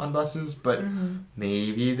happen on buses, but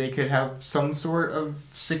maybe they could have some sort of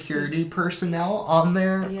security personnel on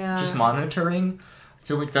there just monitoring. I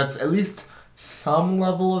feel like that's at least some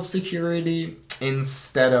level of security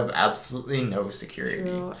instead of absolutely no security.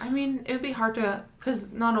 True. I mean, it would be hard to, because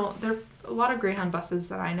there are a lot of Greyhound buses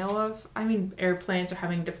that I know of. I mean, airplanes are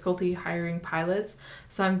having difficulty hiring pilots,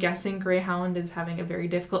 so I'm guessing Greyhound is having a very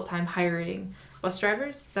difficult time hiring bus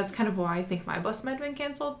drivers. That's kind of why I think my bus might have been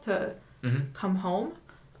canceled to come home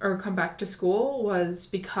or come back to school, was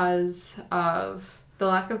because of the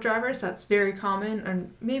lack of drivers. That's very common,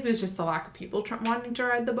 and maybe it was just the lack of people wanting to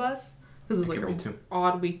ride the bus, because it's like an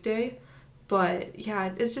odd weekday. But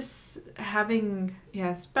yeah, it's just having,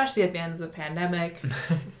 especially at the end of the pandemic,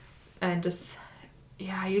 and just,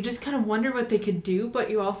 you just kind of wonder what they could do, but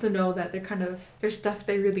you also know that there's stuff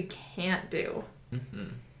they really can't do.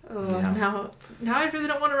 Now I really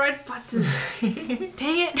don't want to ride buses.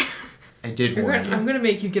 Dang it. I did warn you. I'm going to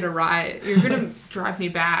make you get a ride. You're going to drive me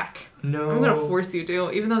back. No. I'm going to force you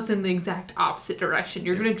to, even though it's in the exact opposite direction.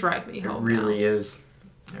 You're going to drive me home. It really is.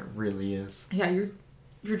 It really is. Yeah,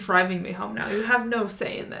 you're driving me home now. You have no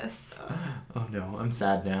say in this. Oh no, I'm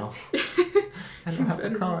sad now. I don't have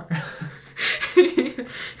a car.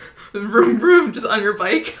 Vroom vroom, just on your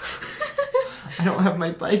bike. I don't have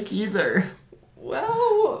my bike either.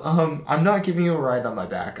 Well. I'm not giving you a ride on my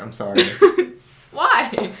back. I'm sorry.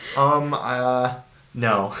 Why?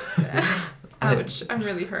 No. Ouch! I'm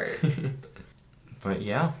really hurt. But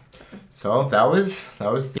yeah, so that was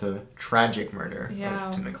the tragic murder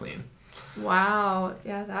of Tim McLean. Wow.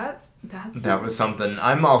 Yeah, that was something.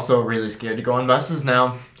 I'm also really scared to go on buses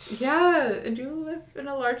now. Yeah, and you live in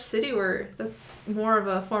a large city where that's more of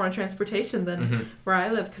a form of transportation than where I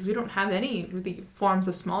live, because we don't have any really forms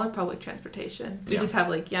of smaller public transportation. We just have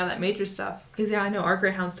that major stuff. Because I know our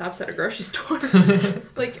Greyhound stops at a grocery store.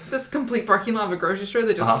 Like this complete parking lot of a grocery store.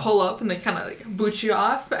 They just pull up and they kind of like boot you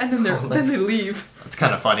off, and then they leave. That's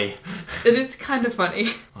kind of funny. It is kind of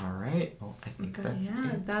funny. All right. Well, I think that's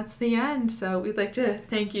it. That's the end. So we'd like to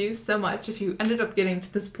thank you so much if you ended up getting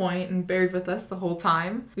to this point and bared with us the whole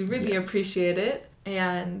time. We really appreciate it.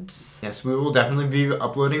 And yes, we will definitely be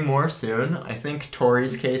uploading more soon. I think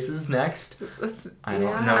Tori's case is next. I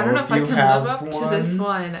don't know if I can live up to this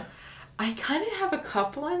one. I kind of have a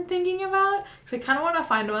couple I'm thinking about, because I kind of want to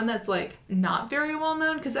find one that's like not very well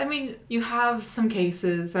known, because I mean, you have some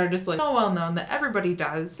cases that are just like so well known that everybody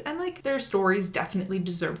does, and like their stories definitely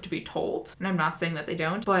deserve to be told, and I'm not saying that they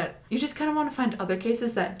don't, but you just kind of want to find other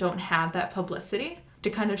cases that don't have that publicity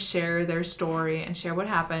to kind of share their story and share what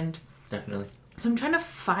happened. Definitely. So I'm trying to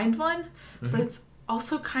find one, but it's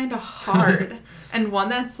also kind of hard. And one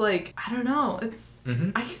that's like, I don't know, it's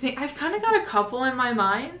I think I've kind of got a couple in my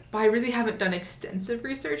mind, but I really haven't done extensive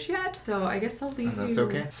research yet, so I guess I'll leave That's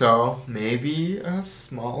okay. So maybe a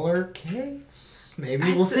smaller case,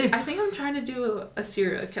 we'll see. I think I'm trying to do a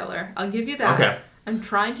serial killer. I'll give you that. Okay. I'm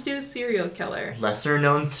trying to do a serial killer. Lesser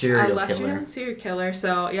known serial killer.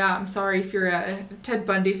 So yeah, I'm sorry if you're a Ted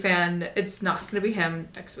Bundy fan. It's not going to be him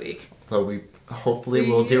next week. Though we hopefully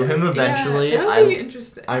will do him eventually. Yeah, it'll be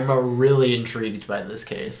interesting. I'm really intrigued by this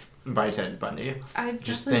case, by Ted Bundy. I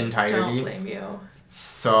just the entirety. Don't blame you.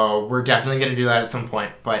 So we're definitely going to do that at some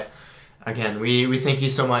point. But again, we thank you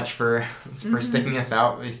so much for sticking us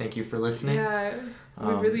out. We thank you for listening. Yeah,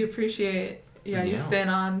 we really appreciate you staying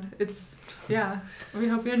on. We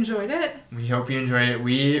hope you enjoyed it. We hope you enjoyed it.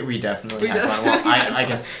 We definitely had fun. Well, I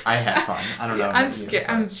guess I had fun. I don't know. I'm scared.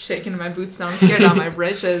 I'm shaking in my boots now. I'm scared on my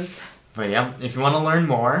britches. But yeah, if you want to learn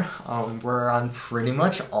more, we're on pretty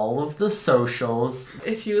much all of the socials.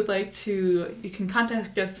 If you would like to, you can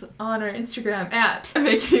contact us on our Instagram at, I'm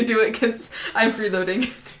making you do it because I'm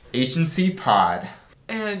freeloading. HNC Pod.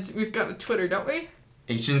 And we've got a Twitter, don't we?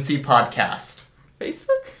 HNC Podcast.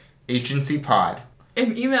 Facebook? Agency Pod.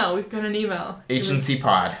 An email. We've got an email.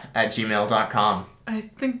 agencypod@gmail.com. I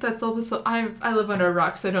think that's all this. I live under a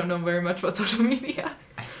rock, so I don't know very much about social media.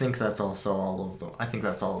 I think that's also all of the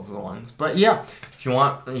ones. But yeah, if you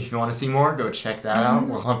want to see more, go check that out.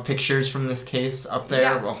 We'll have pictures from this case up there.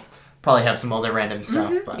 Yes. We'll probably have some other random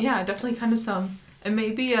stuff. But yeah, definitely kind of some, and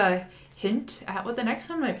maybe a hint at what the next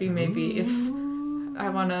one might be. Maybe if I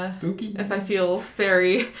wanna, spooky. if I feel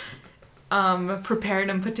very prepared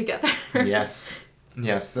and put together. Yes,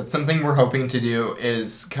 that's something we're hoping to do,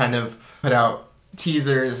 is kind of put out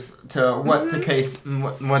teasers to what the case,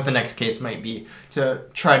 what the next case might be, to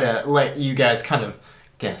try to let you guys kind of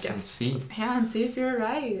guess and see. Yeah, and see if you're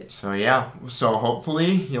right. So yeah, so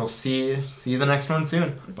hopefully you'll see the next one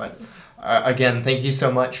soon. But again, thank you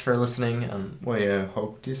so much for listening, and we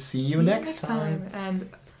hope to see you next time. And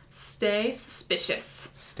stay suspicious.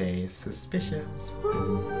 Stay suspicious.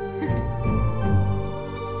 Woo.